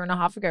then a year and a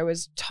half ago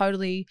was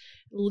totally,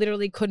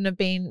 literally couldn't have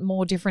been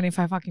more different if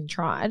I fucking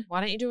tried.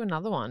 Why don't you do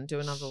another one? Do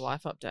another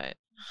life update.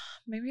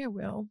 Maybe I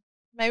will.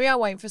 Maybe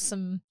I'll wait for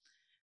some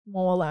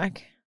more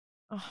like,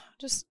 I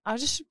just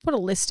should put a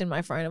list in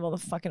my phone of all the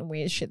fucking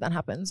weird shit that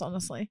happens,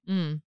 honestly.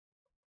 Mm.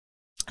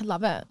 I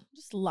love it.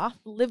 Just laugh,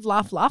 live,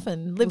 laugh,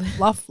 and live,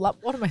 laugh.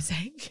 What am I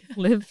saying?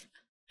 Live,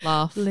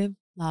 laugh, Live,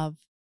 love.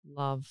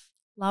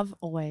 love.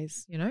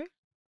 Always, you know?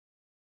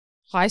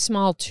 High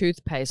Smile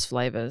toothpaste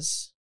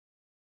flavors.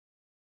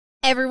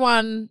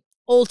 Everyone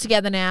all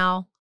together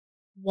now.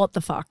 What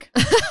the fuck?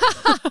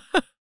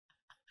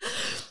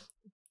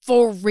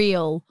 For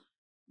real.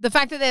 The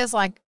fact that there's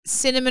like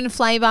cinnamon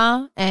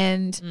flavor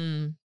and doesn't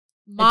need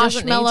to be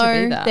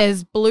marshmallow, that.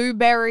 there's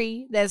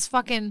blueberry, there's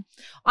fucking,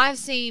 I've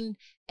seen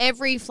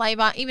every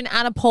flavor. Even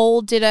Anna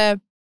Paul did a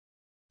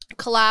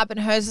collab and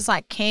hers is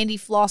like candy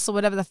floss or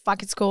whatever the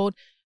fuck it's called.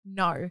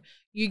 No,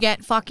 you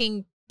get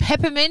fucking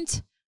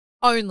peppermint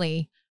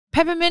only.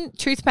 Peppermint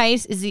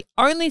toothpaste is the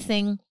only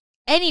thing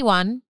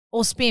anyone,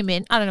 or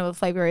spearmint, I don't know what the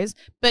flavor is,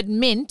 but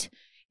mint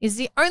is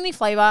the only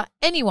flavor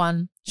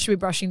anyone should be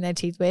brushing their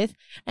teeth with.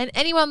 And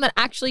anyone that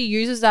actually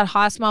uses that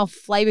High Smile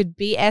flavored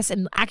BS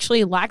and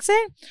actually likes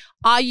it,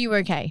 are you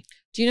okay?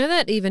 Do you know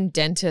that even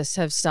dentists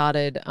have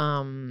started,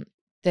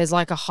 there's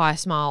like a High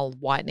Smile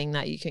whitening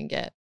that you can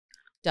get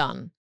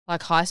done.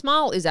 Like High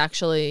Smile is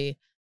actually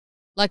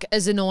like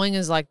as annoying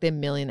as like their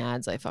million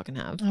ads they fucking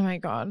have. Oh my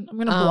God. I'm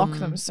going to block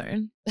them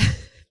soon.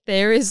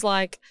 There is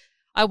like,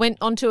 I went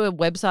onto a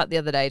website the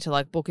other day to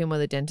like book in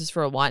with a dentist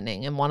for a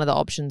whitening and one of the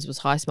options was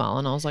High Smile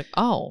and I was like,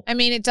 oh. I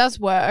mean, it does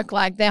work.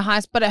 Like they're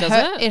high, but Does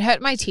it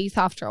hurt my teeth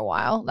after a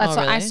while. That's Oh,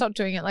 why I really? stopped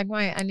doing it. Like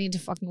I need to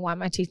fucking wipe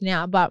my teeth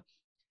now. But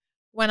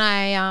when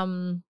I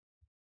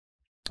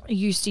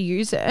used to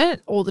use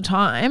it all the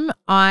time,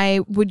 I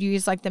would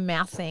use like the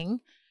mouth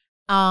thing.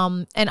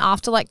 And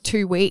after like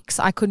 2 weeks,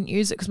 I couldn't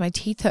use it because my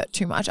teeth hurt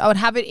too much. I would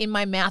have it in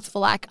my mouth for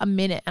like a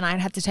minute and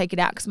I'd have to take it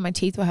out because my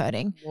teeth were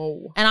hurting.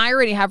 Whoa. And I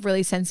already have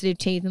really sensitive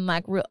teeth and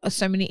like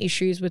so many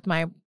issues with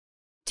my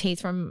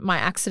teeth from my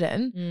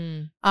accident.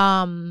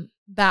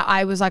 That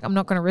I was like, I'm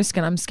not going to risk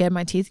it. I'm scared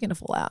my teeth are going to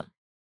fall out.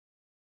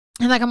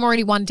 And like, I'm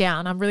already one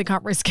down. I really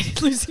can't risk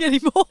losing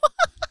anymore.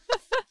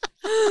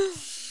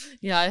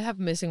 Yeah, I have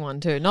a missing one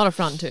too. Not a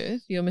front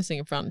tooth. You're missing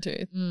a front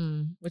tooth,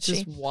 which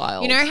is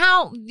wild.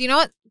 You know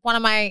what? One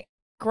of my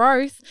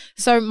growth.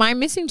 So my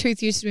missing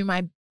tooth used to be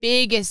my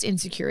biggest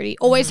insecurity.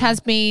 Always has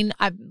been.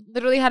 I've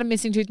literally had a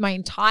missing tooth my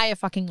entire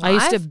fucking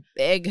life. I used to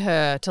beg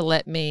her to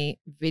let me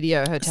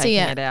video her taking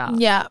it out.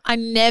 Yeah. I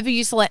never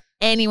used to let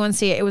anyone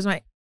see it. It was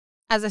my,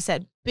 as I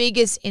said,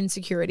 biggest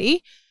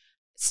insecurity.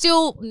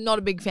 Still not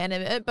a big fan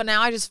of it, but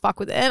now I just fuck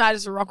with it. I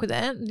just rock with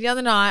it. The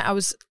other night I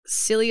was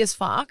silly as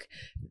fuck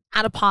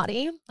at a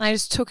party and I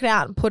just took it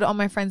out and put it on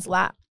my friend's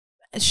lap.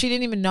 She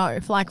didn't even know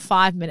for like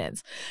 5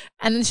 minutes.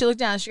 And then she looked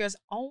down and she goes,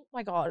 oh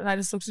my God. And I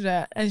just looked at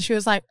her and she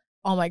was like,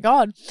 oh my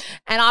God.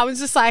 And I was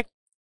just like,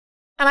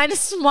 And I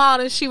just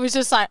smiled and she was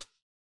just like,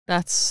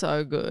 That's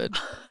so good.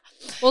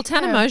 Well,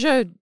 Tana Yeah.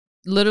 Mojo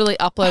literally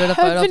uploaded a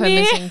photo of her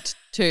veneer. missing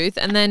tooth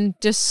and then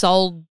just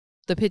sold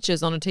the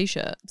pictures on a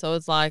t-shirt. So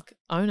it's like,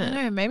 own I it.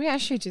 know, maybe I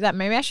should do that.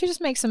 Maybe I should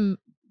just make some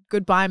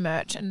goodbye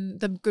merch, and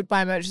the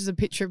goodbye merch is a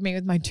picture of me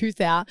with my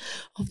tooth out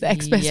of the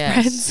ex-best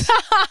Yes.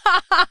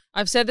 friends.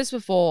 I've said this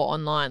before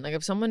online. Like,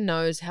 if someone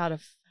knows how to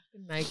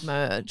fucking make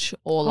merch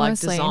or like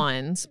Honestly.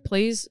 designs,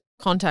 please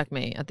contact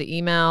me at the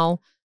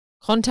email.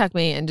 Contact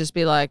me and just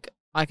be like,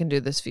 I can do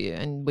this for you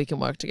and we can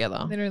work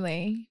together.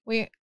 Literally.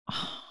 We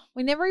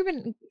never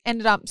even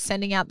ended up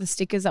sending out the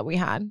stickers that we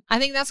had. I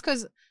think that's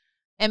because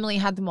Emily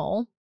had them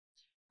all.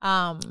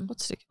 What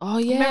stick? Oh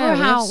yeah,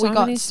 Remember how we we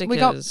got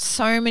stickers.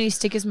 so many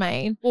stickers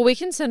made? Well, we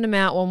can send them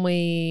out when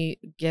we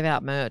give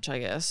out merch, I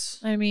guess.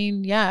 I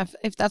mean, yeah,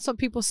 if that's what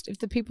if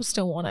the people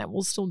still want it,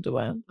 we'll still do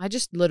it. I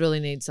just literally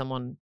need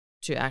someone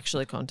to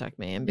actually contact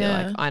me and be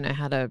Yeah. like, I know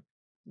how to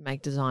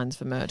make designs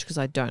for merch because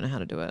I don't know how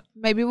to do it.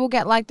 Maybe we'll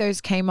get like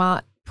those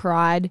Kmart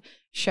Pride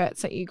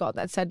shirts that you got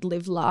that said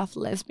 "Live, Laugh,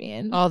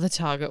 Lesbian." Oh, the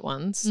Target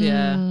ones.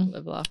 Yeah. Mm.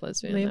 Live, laugh,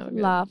 lesbian. They were Live,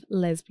 good. Laugh,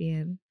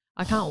 Lesbian.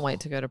 I can't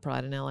wait to go to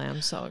Pride in LA.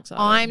 I'm so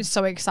excited. I'm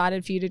so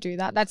excited for you to do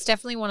that. That's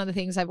definitely one of the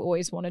things I've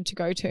always wanted to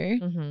go to.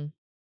 Mm-hmm.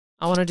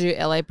 I want to do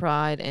LA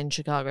Pride and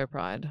Chicago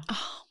Pride. Oh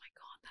my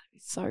God, that'd be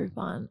so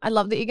fun. I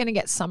love that you're going to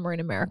get summer in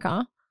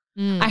America.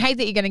 Mm. I hate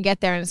that you're going to get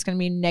there and it's going to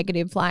be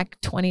negative like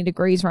 20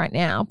 degrees right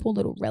now. Poor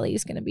little Relly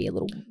is going to be a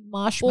little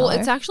marshmallow. Well,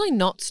 it's actually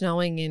not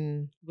snowing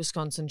in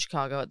Wisconsin,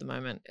 Chicago at the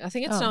moment. I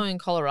think it's Oh. snowing in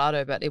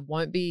Colorado, but it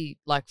won't be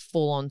like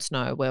full on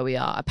snow where we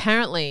are.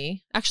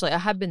 Apparently, actually, I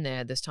have been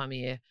there this time of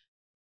year.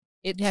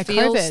 It Yeah,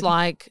 feels COVID.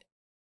 like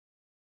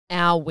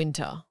our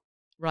winter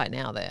right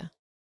now there.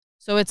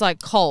 So it's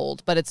like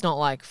cold, but it's not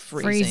like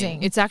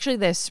freezing. It's actually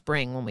their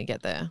spring when we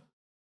get there.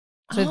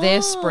 So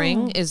their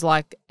spring Oh. is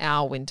like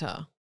our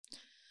winter.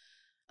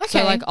 Okay.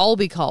 So like I'll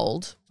be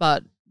cold,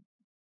 but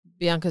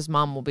Bianca's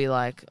mum will be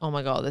like, "Oh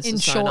my God, this In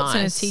is so shorts and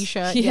a nice."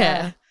 t-shirt, Yeah.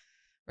 yeah.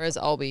 Whereas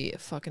I'll be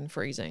fucking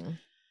freezing.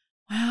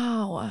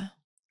 Wow.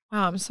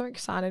 Wow, I'm so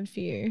excited for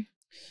you.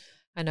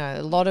 I know,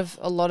 a lot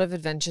of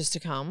adventures to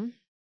come.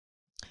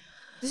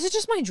 This is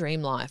just my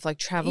dream life, like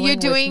traveling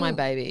with my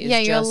baby. Yeah,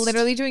 you're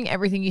literally doing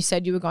everything you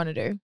said you were going to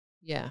do.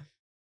 Yeah.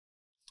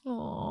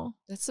 Oh.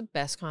 That's the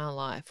best kind of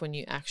life, when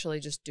you actually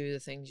just do the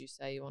things you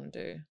say you want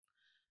to do.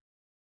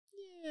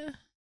 Yeah.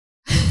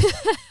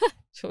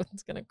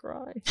 Jordan's gonna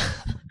cry.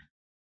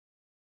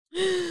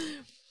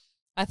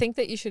 I think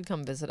that you should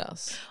come visit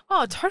us.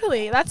 Oh,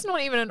 totally. That's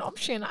not even an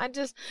option. I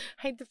just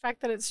hate the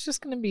fact that it's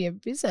just going to be a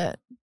visit.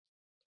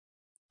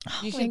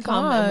 You Oh can my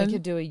come and God. we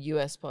could do a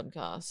US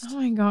podcast. Oh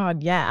my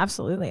God. Yeah,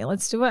 absolutely.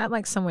 Let's do it at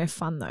like somewhere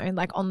fun though,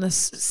 like on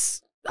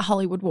the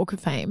Hollywood Walk of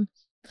Fame.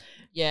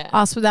 Yeah.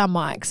 Us with our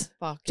mics,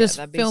 Fuck yeah, just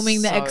that'd be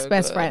filming the so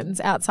ex-best good. friends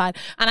outside.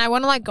 And I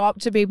want to like go up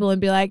to people and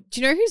be like,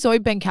 do you know who Zoe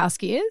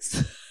Benkowski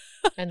is?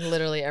 And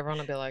literally everyone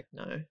will be like,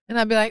 no. And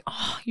I'd be like,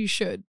 oh, you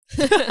should.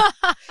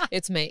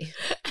 It's me.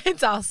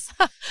 It's us.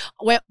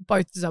 We're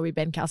both Zoe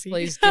Benkowski.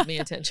 Please give me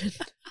attention.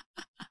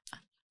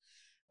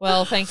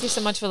 Well, thank you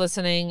so much for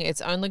listening. It's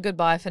only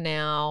goodbye for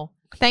now.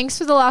 Thanks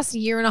for the last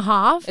year and a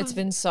half. It's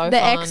been so the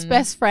fun.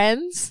 ex-best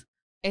friends.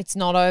 It's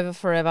not over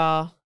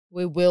forever.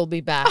 We will be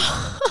back.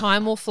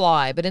 Time will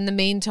fly. But in the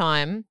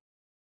meantime,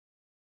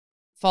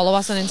 follow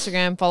us on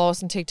Instagram, follow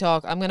us on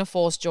TikTok. I'm going to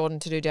force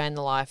Jordyn to do day in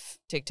the life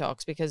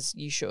TikToks because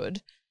you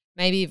should.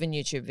 Maybe even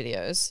YouTube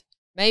videos.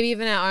 Maybe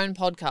even our own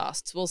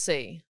podcasts. We'll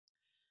see.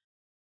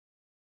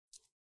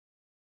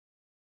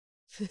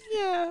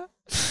 Yeah.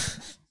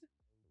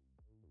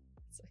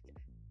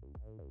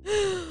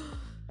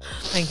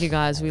 Thank you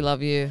guys. We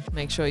love you.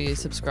 Make sure you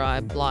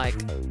subscribe, like,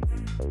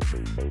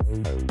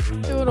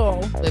 Do it all.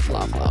 live,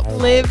 laugh, love.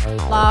 Live,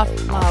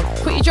 laugh, love.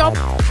 Quit your job.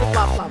 Live,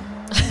 laugh,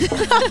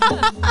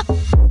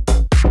 love.